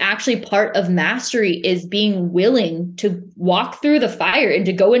 It's actually part of mastery, is being willing to walk through the fire and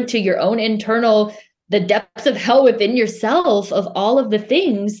to go into your own internal, the depths of hell within yourself, of all of the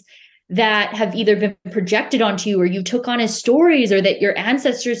things that have either been projected onto you or you took on as stories, or that your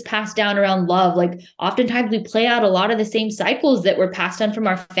ancestors passed down around love. Like oftentimes we play out a lot of the same cycles that were passed on from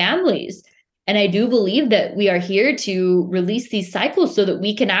our families. And I do believe that we are here to release these cycles so that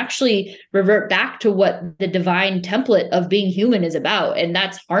we can actually revert back to what the divine template of being human is about. And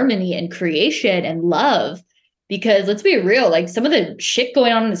that's harmony and creation and love. Because let's be real, like some of the shit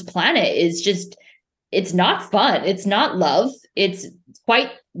going on this planet is just, it's not fun. It's not love. It's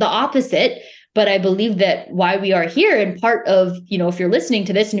quite the opposite. But I believe that why we are here, and part of, you know, if you're listening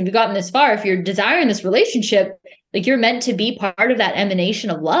to this and if you've gotten this far, if you're desiring this relationship, like you're meant to be part of that emanation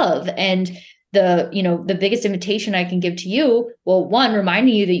of love. And the biggest invitation I can give to you, well, one,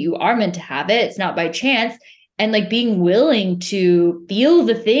 reminding you that you are meant to have it. It's not by chance. And like being willing to feel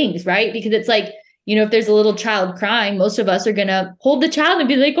the things, right? Because it's like, you know, if there's a little child crying, most of us are going to hold the child and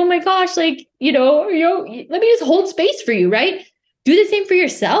be like, oh my gosh, like, let me just hold space for you, right? Do the same for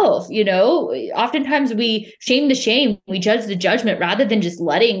yourself. You know, oftentimes we shame the shame, we judge the judgment, rather than just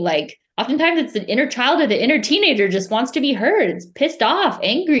letting, like, oftentimes it's the inner child or the inner teenager just wants to be heard. It's pissed off,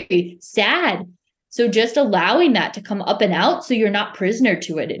 angry, sad. So just allowing that to come up and out so you're not prisoner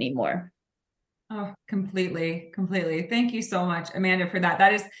to it anymore. Oh, completely. Thank you so much, Amanda, for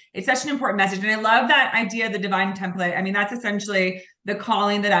that. It's such an important message. And I love that idea of the divine template. I mean, that's essentially the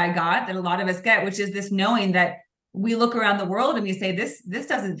calling that I got, that a lot of us get, which is this knowing that we look around the world and we say, this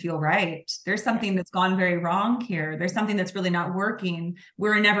doesn't feel right. There's something that's gone very wrong here. There's something that's really not working.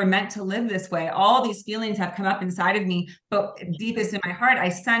 We're never meant to live this way. All these feelings have come up inside of me, but deepest in my heart, I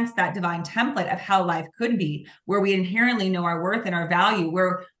sense that divine template of how life could be, where we inherently know our worth and our value,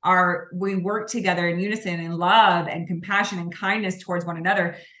 where we work together in unison in love and compassion and kindness towards one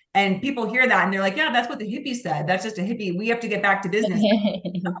another. And people hear that and they're like, yeah, that's what the hippie said. That's just a hippie. We have to get back to business.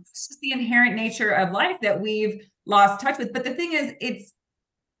 It's just the inherent nature of life that we've lost touch with. But the thing is, if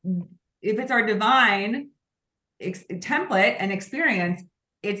it's our divine template and experience,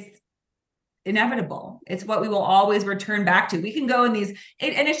 it's inevitable. It's what we will always return back to. We can go in these,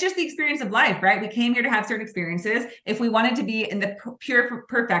 and it's just the experience of life, right? We came here to have certain experiences. If we wanted to be in the pure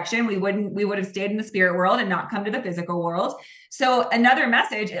perfection, we would have stayed in the spirit world and not come to the physical world. So another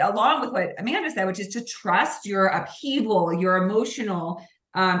message, along with what Amanda said, which is to trust your upheaval, your emotional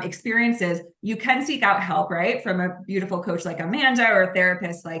experiences. You can seek out help, right? From a beautiful coach like Amanda, or a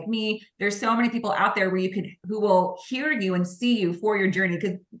therapist like me. There's so many people out there who will hear you and see you for your journey,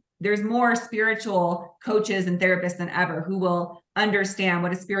 because there's more spiritual coaches and therapists than ever who will understand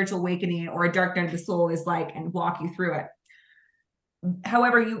what a spiritual awakening or a dark night of the soul is like and walk you through it.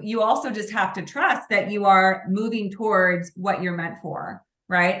 However, you also just have to trust that you are moving towards what you're meant for,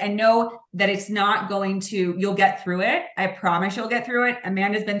 right? And know that it's not you'll get through it. I promise you'll get through it.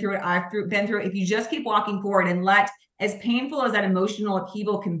 Amanda's been through it. I've been through it. If you just keep walking forward and let, as painful as that emotional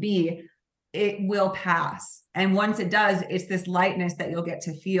upheaval can be, it will pass. And once it does, it's this lightness that you'll get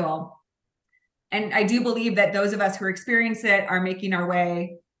to feel. And I do believe that those of us who experience it are making our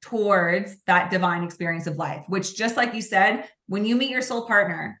way towards that divine experience of life, which, just like you said, when you meet your soul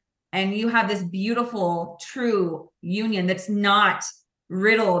partner and you have this beautiful, true union that's not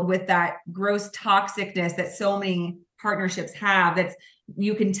riddled with that gross toxicness that so many partnerships have. That's,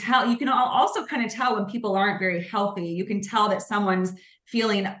 you can tell, you can also kind of tell when people aren't very healthy. You can tell that someone's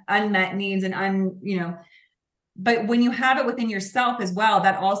feeling unmet needs and but when you have it within yourself as well,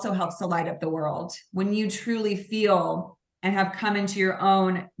 that also helps to light up the world. When you truly feel and have come into your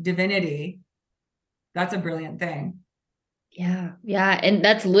own divinity, that's a brilliant thing. Yeah. Yeah. And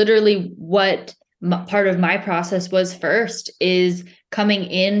that's literally what part of my process was first, is coming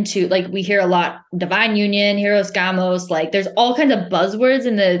into, like, we hear a lot, divine union, hieros gamos, like there's all kinds of buzzwords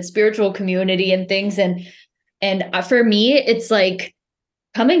in the spiritual community and things. And for me, it's like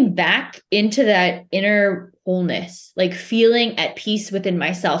coming back into that inner wholeness, like feeling at peace within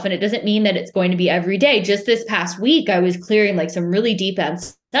myself. And it doesn't mean that it's going to be every day. Just this past week, I was clearing like some really deep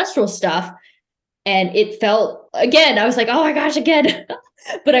ancestral stuff. And it felt, again, I was like, oh my gosh, again.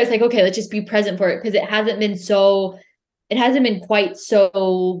 But I was like, okay, let's just be present for it, because it hasn't been quite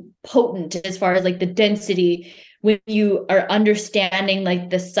so potent as far as like the density, when you are understanding like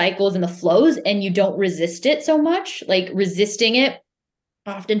the cycles and the flows and you don't resist it so much. Like resisting it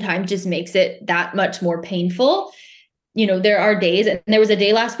oftentimes just makes it that much more painful. There are days, and there was a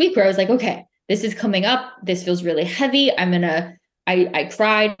day last week where I was like, okay, this is coming up. This feels really heavy. I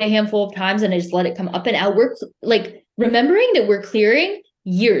cried a handful of times and I just let it come up and out. We're like remembering that we're clearing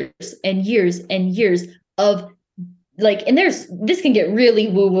years and years and years of like, and this can get really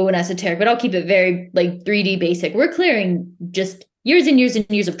woo-woo and esoteric, but I'll keep it very like 3D basic. We're clearing just years and years and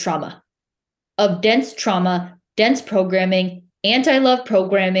years of trauma, dense programming, anti-love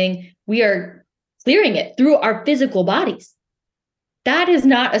programming. We are clearing it through our physical bodies. That is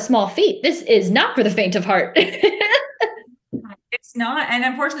not a small feat. This is not for the faint of heart. It's not. And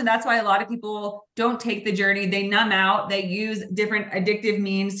unfortunately, that's why a lot of people don't take the journey. They numb out. They use different addictive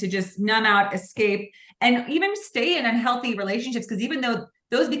means to just numb out, escape, and even stay in unhealthy relationships. Because even though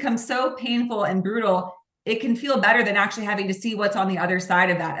those become so painful and brutal, it can feel better than actually having to see what's on the other side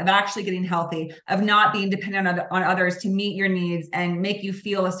of that, of actually getting healthy, of not being dependent on others to meet your needs and make you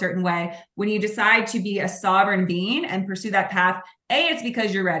feel a certain way. When you decide to be a sovereign being and pursue that path, it's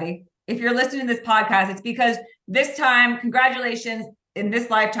because you're ready. If you're listening to this podcast, it's because this time, congratulations, in this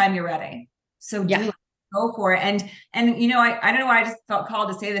lifetime, you're ready. So go for it. And I don't know why I just felt called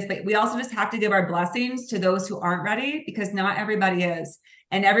to say this, but we also just have to give our blessings to those who aren't ready, because not everybody is.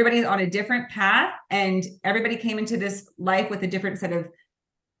 And everybody's on a different path, and everybody came into this life with a different set of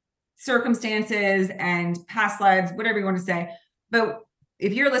circumstances and past lives, whatever you want to say. But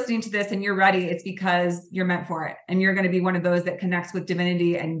if you're listening to this and you're ready, it's because you're meant for it. And you're going to be one of those that connects with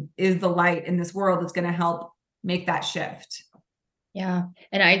divinity and is the light in this world that's going to help make that shift. Yeah.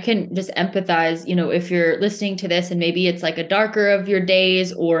 And I can just empathize, if you're listening to this and maybe it's like a darker of your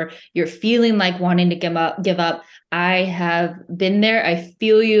days, or you're feeling like wanting to give up. I have been there. I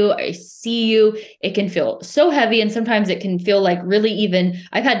feel you. I see you. It can feel so heavy. And sometimes it can feel like really even,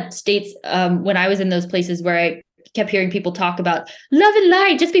 I've had states when I was in those places where I kept hearing people talk about love and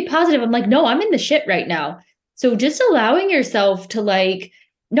light, just be positive. I'm like, no, I'm in the shit right now. So just allowing yourself to like,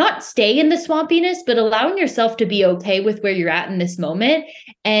 not stay in the swampiness, but allowing yourself to be okay with where you're at in this moment.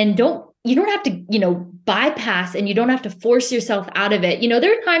 And you don't have to, bypass, and you don't have to force yourself out of it.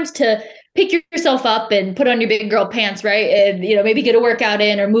 There are times to pick yourself up and put on your big girl pants, right? And, maybe get a workout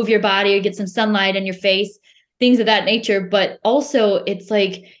in, or move your body, or get some sunlight in your face, things of that nature. But also it's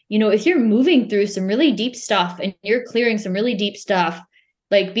like, if you're moving through some really deep stuff and you're clearing some really deep stuff,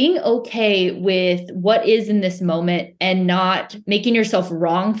 like being okay with what is in this moment and not making yourself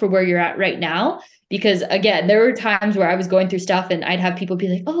wrong for where you're at right now. Because again, there were times where I was going through stuff and I'd have people be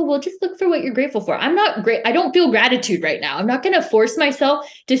like, oh, well, just look for what you're grateful for. I'm not great. I don't feel gratitude right now. I'm not going to force myself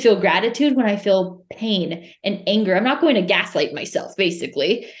to feel gratitude when I feel pain and anger. I'm not going to gaslight myself,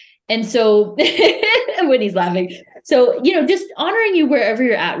 basically. And so when he's laughing, so, just honoring you wherever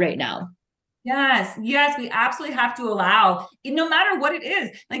you're at right now. Yes, we absolutely have to allow, no matter what it is.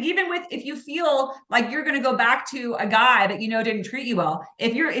 Like even if you feel like you're going to go back to a guy that didn't treat you well,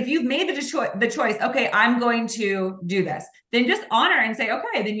 if you've made the choice, okay, I'm going to do this, then just honor and say,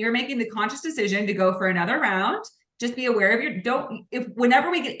 okay, then you're making the conscious decision to go for another round. Just be aware of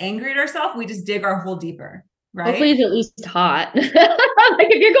whenever we get angry at ourselves, we just dig our hole deeper, right? Hopefully it's at least hot. Like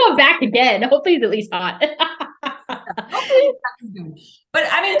if you're going back again, hopefully it's at least hot. But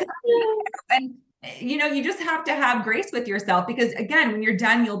I mean, and you just have to have grace with yourself, because again, when you're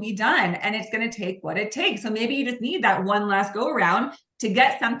done, you'll be done, and it's going to take what it takes. So maybe you just need that one last go around to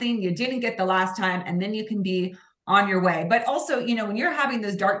get something you didn't get the last time, and then you can be on your way. But also, when you're having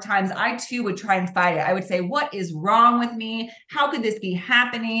those dark times, I too would try and fight it. I would say, what is wrong with me? How could this be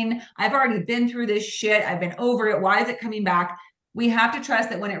happening? I've already been through this shit. I've been over it. Why is it coming back? we have to trust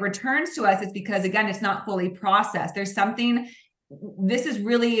that when it returns to us, it's because, again, it's not fully processed. There's something, this is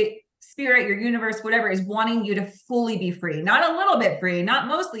really spirit, your universe, whatever, is wanting you to fully be free, not a little bit free, not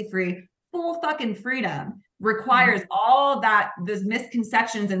mostly free. Full fucking freedom requires all that, those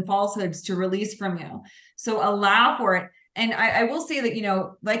misconceptions and falsehoods to release from you. So allow for it. And I will say that, you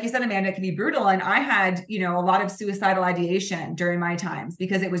know, like you said, Amanda, it can be brutal. And I had, you know, a lot of suicidal ideation during my times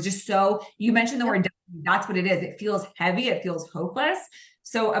because it was just so, you mentioned the word, that's what it is. It feels heavy. It feels hopeless.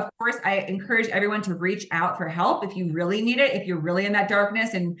 So of course, I encourage everyone to reach out for help if you really need it, if you're really in that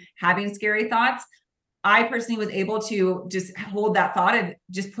darkness and having scary thoughts. I personally was able to just hold that thought and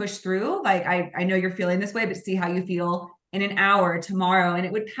just push through. Like, I know you're feeling this way, but see how you feel in an hour tomorrow, and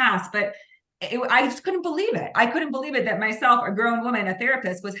it would pass. But I just couldn't believe it. I couldn't believe it that myself, a grown woman, a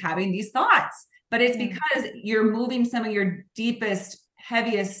therapist, was having these thoughts. But it's because you're moving some of your deepest,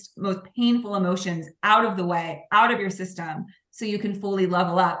 heaviest, most painful emotions out of the way, out of your system, so you can fully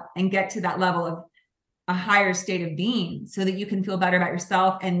level up and get to that level of a higher state of being so that you can feel better about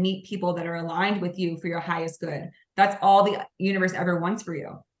yourself and meet people that are aligned with you for your highest good. That's all the universe ever wants for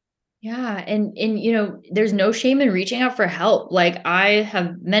you. Yeah. And, you know, there's no shame in reaching out for help. Like, I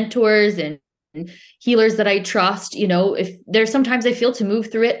have mentors and healers that I trust. You know, if there's sometimes I feel to move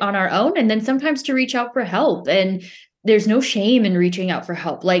through it on our own, and then sometimes to reach out for help. And there's no shame in reaching out for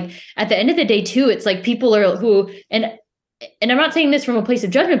help. Like, at the end of the day too, it's like people are and I'm not saying this from a place of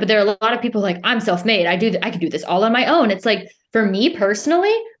judgment, but there are a lot of people like, I'm self-made. I can do this all on my own. It's like, for me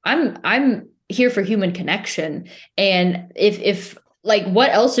personally, I'm here for human connection. And if like, what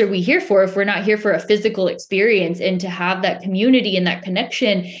else are we here for if we're not here for a physical experience, and to have that community and that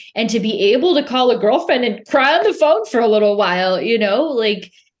connection, and to be able to call a girlfriend and cry on the phone for a little while, you know,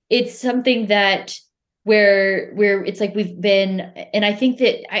 like, it's something that where it's like we've been. And I think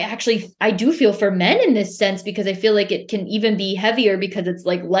that I do feel for men in this sense, because I feel like it can even be heavier because it's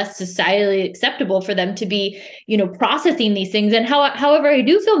like less societally acceptable for them to be, you know, processing these things. And however, I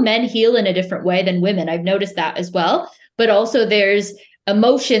do feel men heal in a different way than women. I've noticed that as well. But also there's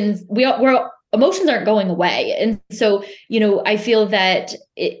emotions, emotions aren't going away. And so, you know, I feel that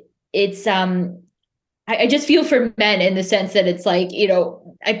I just feel for men in the sense that it's like, you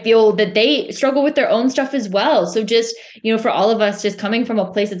know, I feel that they struggle with their own stuff as well. So just, you know, for all of us, just coming from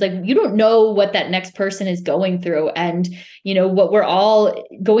a place, it's like, you don't know what that next person is going through. And, you know, what we're all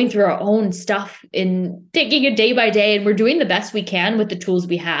going through our own stuff in taking it day by day. And we're doing the best we can with the tools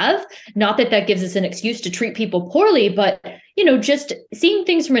we have. Not that that gives us an excuse to treat people poorly, but, you know, just seeing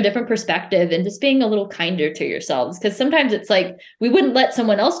things from a different perspective and just being a little kinder to yourselves. Because sometimes it's like, we wouldn't let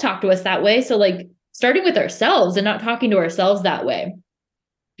someone else talk to us that way. So like, starting with ourselves and not talking to ourselves that way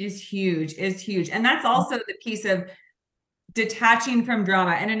is huge. And that's also the piece of detaching from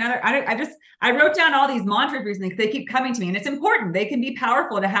drama. And another, I wrote down all these mantras recently because they keep coming to me, and it's important. They can be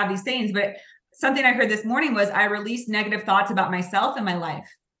powerful to have these sayings, but something I heard this morning was, I release negative thoughts about myself and my life.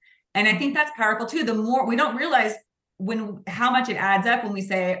 And I think that's powerful too. The more we don't realize how much it adds up when we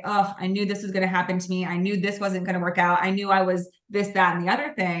say, oh, I knew this was going to happen to me. I knew this wasn't going to work out. I knew I was this, that, and the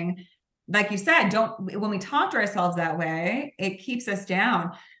other thing. Like you said, when we talk to ourselves that way, it keeps us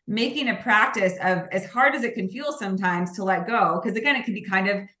down. Making a practice of, as hard as it can feel sometimes, to let go. Because again, it can be kind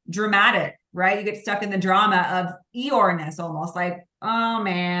of dramatic, right? You get stuck in the drama of Eeyoreness, almost like, oh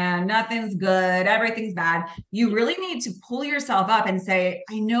man, nothing's good, everything's bad. You really need to pull yourself up and say,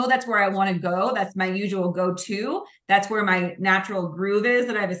 I know that's where I want to go. That's my usual go-to. That's where my natural groove is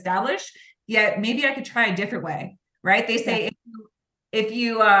that I've established. Yet maybe I could try a different way, right? They say, if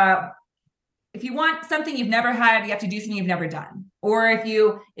you want something you've never had, you have to do something you've never done. Or if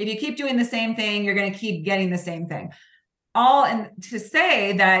you keep doing the same thing, you're going to keep getting the same thing. And to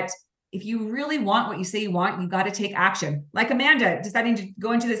say that if you really want what you say you want, you got to take action. Like Amanda deciding to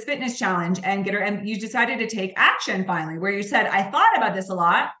go into this fitness challenge and you decided to take action finally, where you said, I thought about this a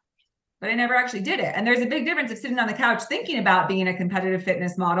lot, but I never actually did it. And there's a big difference of sitting on the couch thinking about being a competitive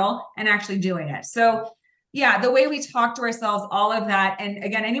fitness model and actually doing it. So yeah, the way we talk to ourselves, all of that. And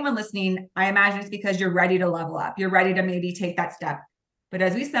again, anyone listening, I imagine it's because you're ready to level up. You're ready to maybe take that step. But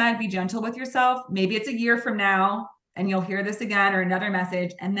as we said, be gentle with yourself. Maybe it's a year from now and you'll hear this again or another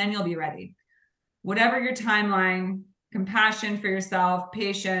message, and then you'll be ready. Whatever your timeline, compassion for yourself,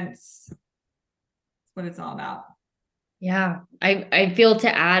 patience, that's what it's all about. Yeah. I feel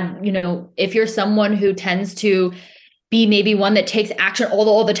to add, you know, if you're someone who tends to be maybe one that takes action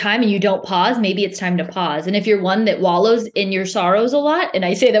all the time and you don't pause, maybe it's time to pause. And if you're one that wallows in your sorrows a lot, and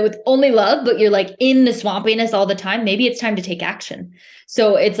I say that with only love, but you're like in the swampiness all the time, maybe it's time to take action.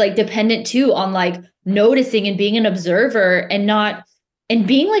 So it's like dependent too on like noticing and being an observer and not and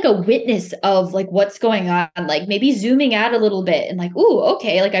being like a witness of like what's going on, like maybe zooming out a little bit and like, ooh,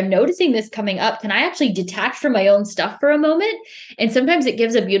 okay, like I'm noticing this coming up. Can I actually detach from my own stuff for a moment? And sometimes it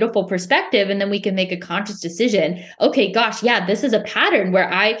gives a beautiful perspective, and then we can make a conscious decision. Okay, gosh, yeah, this is a pattern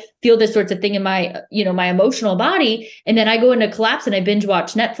where I feel this sorts of thing in my, my emotional body, and then I go into collapse and I binge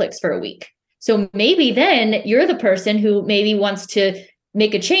watch Netflix for a week. So maybe then you're the person who maybe wants to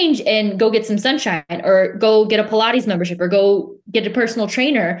make a change and go get some sunshine, or go get a Pilates membership, or go get a personal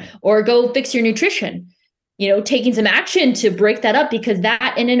trainer, or go fix your nutrition. Taking some action to break that up, because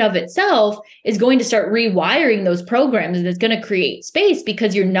that in and of itself is going to start rewiring those programs, and it's going to create space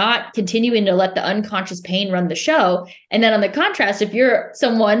because you're not continuing to let the unconscious pain run the show. And then on the contrast, if you're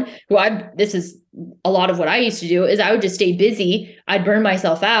someone who this is a lot of what I used to do, is I would just stay busy. I'd burn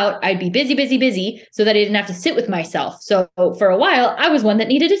myself out. I'd be busy, busy, busy, so that I didn't have to sit with myself. So for a while, I was one that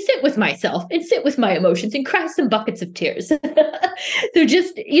needed to sit with myself and sit with my emotions and cry some buckets of tears. So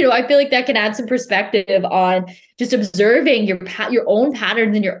just, I feel like that can add some perspective on just observing your own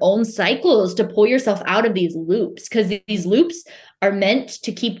patterns and your own cycles to pull yourself out of these loops, because these loops are meant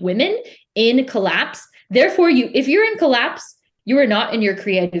to keep women in collapse. Therefore, if you're in collapse, you are not in your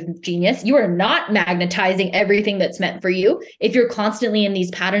creative genius. You are not magnetizing everything that's meant for you if you're constantly in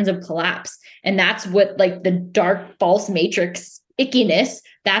these patterns of collapse. And that's what, like, the dark, false matrix ickiness,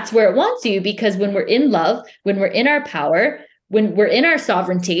 that's where it wants you. Because when we're in love, when we're in our power, when we're in our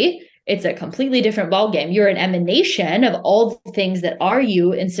sovereignty, it's a completely different ballgame. You're an emanation of all the things that are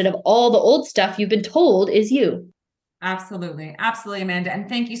you, instead of all the old stuff you've been told is you. Absolutely. Absolutely, Amanda. And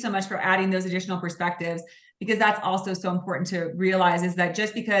thank you so much for adding those additional perspectives, because that's also so important to realize, is that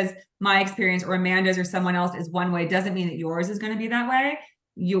just because my experience or Amanda's or someone else is one way doesn't mean that yours is going to be that way.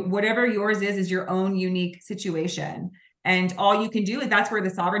 Whatever yours is your own unique situation. And all you can do is, that's where the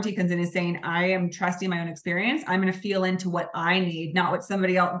sovereignty comes in, is saying, I am trusting my own experience. I'm going to feel into what I need, not what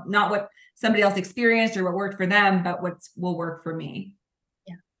somebody else experienced or what worked for them, but what will work for me.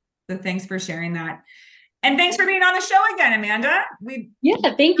 Yeah. So thanks for sharing that. And thanks for being on the show again, Amanda.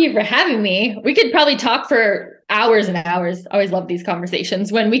 Thank you for having me. We could probably talk for hours and hours. I always love these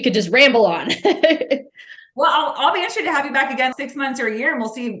conversations when we could just ramble on. Well, I'll be interested to have you back again 6 months or a year, and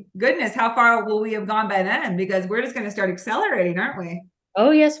we'll see, goodness, how far will we have gone by then? Because we're just going to start accelerating, aren't we?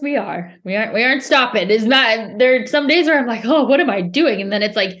 Oh, yes, we are. We aren't stopping. There are some days where I'm like, oh, what am I doing? And then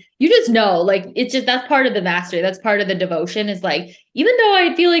it's like, you just know, like, it's just, that's part of the mastery. That's part of the devotion, is like, even though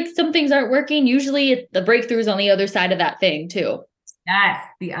I feel like some things aren't working, usually the breakthrough is on the other side of that thing too. Yes,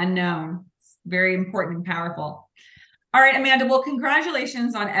 the unknown. It's very important and powerful. All right, Amanda. Well,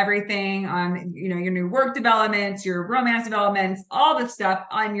 congratulations on everything, on, your new work developments, your romance developments, all this stuff,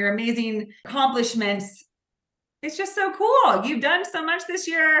 on your amazing accomplishments. It's just so cool. You've done so much this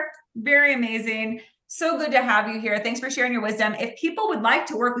year. Very amazing. So good to have you here. Thanks for sharing your wisdom. If people would like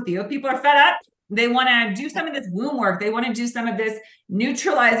to work with you, if people are fed up, they want to do some of this womb work, they want to do some of this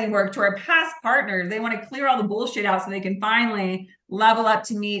neutralizing work to our past partners, they want to clear all the bullshit out so they can finally level up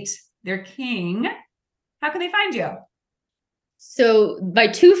to meet their king, how can they find you? So my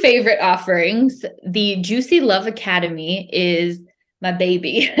two favorite offerings, the Juicy Love Academy is my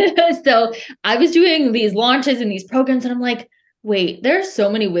baby. So I was doing these launches and these programs, and I'm like, wait, there are so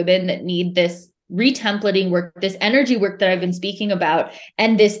many women that need this retemplating work, this energy work that I've been speaking about,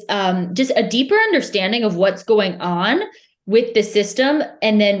 and this just a deeper understanding of what's going on with the system,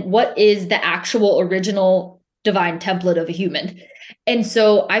 and then what is the actual original divine template of a human. And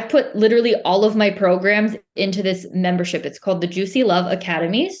so I've put literally all of my programs into this membership. It's called the Juicy Love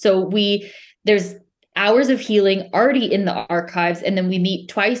Academy. So there's hours of healing already in the archives, and then we meet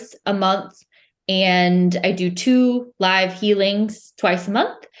twice a month, and I do 2 live healings twice a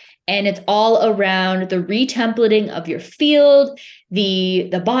month. And it's all around the retemplating of your field, the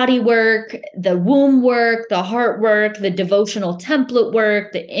body work, the womb work, the heart work, the devotional template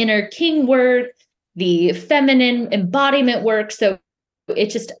work, the inner king work, the feminine embodiment work. So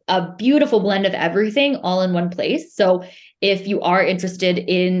it's just a beautiful blend of everything all in one place. So if you are interested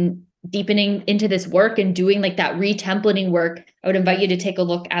in deepening into this work and doing like that retemplating work, I would invite you to take a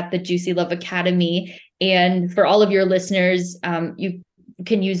look at the Juicy Love Academy. And for all of your listeners, you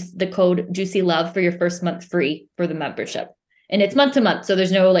can use the code Juicy Love for your first month free for the membership. And it's month to month, so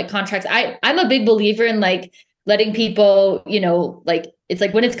there's no like contracts. I'm a big believer in like letting people, like, it's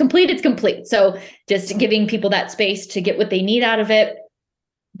like when it's complete. So just giving people that space to get what they need out of it.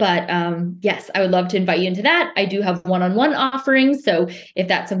 But yes, I would love to invite you into that. I do have one-on-one offerings. So if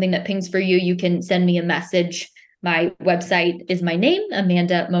that's something that pings for you, you can send me a message. My website is my name,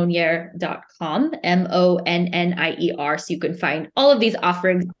 amandamonier.com, MONNIER. So you can find all of these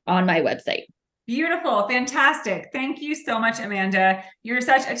offerings on my website. Beautiful. Fantastic. Thank you so much, Amanda. You're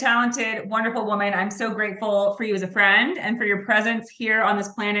such a talented, wonderful woman. I'm so grateful for you as a friend and for your presence here on this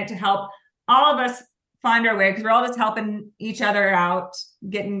planet to help all of us find our way, because we're all just helping each other out,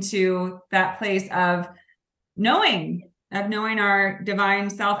 getting to that place of knowing our divine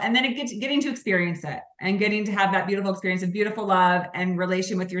self, and then getting to experience it and getting to have that beautiful experience of beautiful love and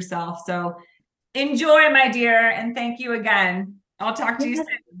relation with yourself. So enjoy, my dear, and thank you again. I'll talk to you soon.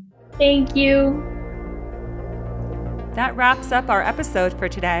 Thank you. That wraps up our episode for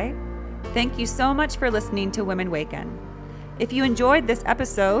today. Thank you so much for listening to Women Waken. If you enjoyed this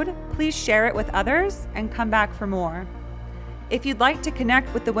episode, please share it with others and come back for more. If you'd like to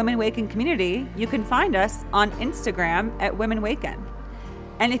connect with the Women Waken community, you can find us on Instagram at Women Waken.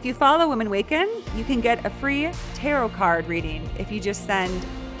 And if you follow Women Waken, you can get a free tarot card reading if you just send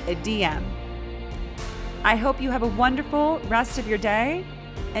a DM. I hope you have a wonderful rest of your day,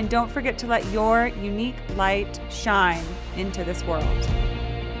 and don't forget to let your unique light shine into this world.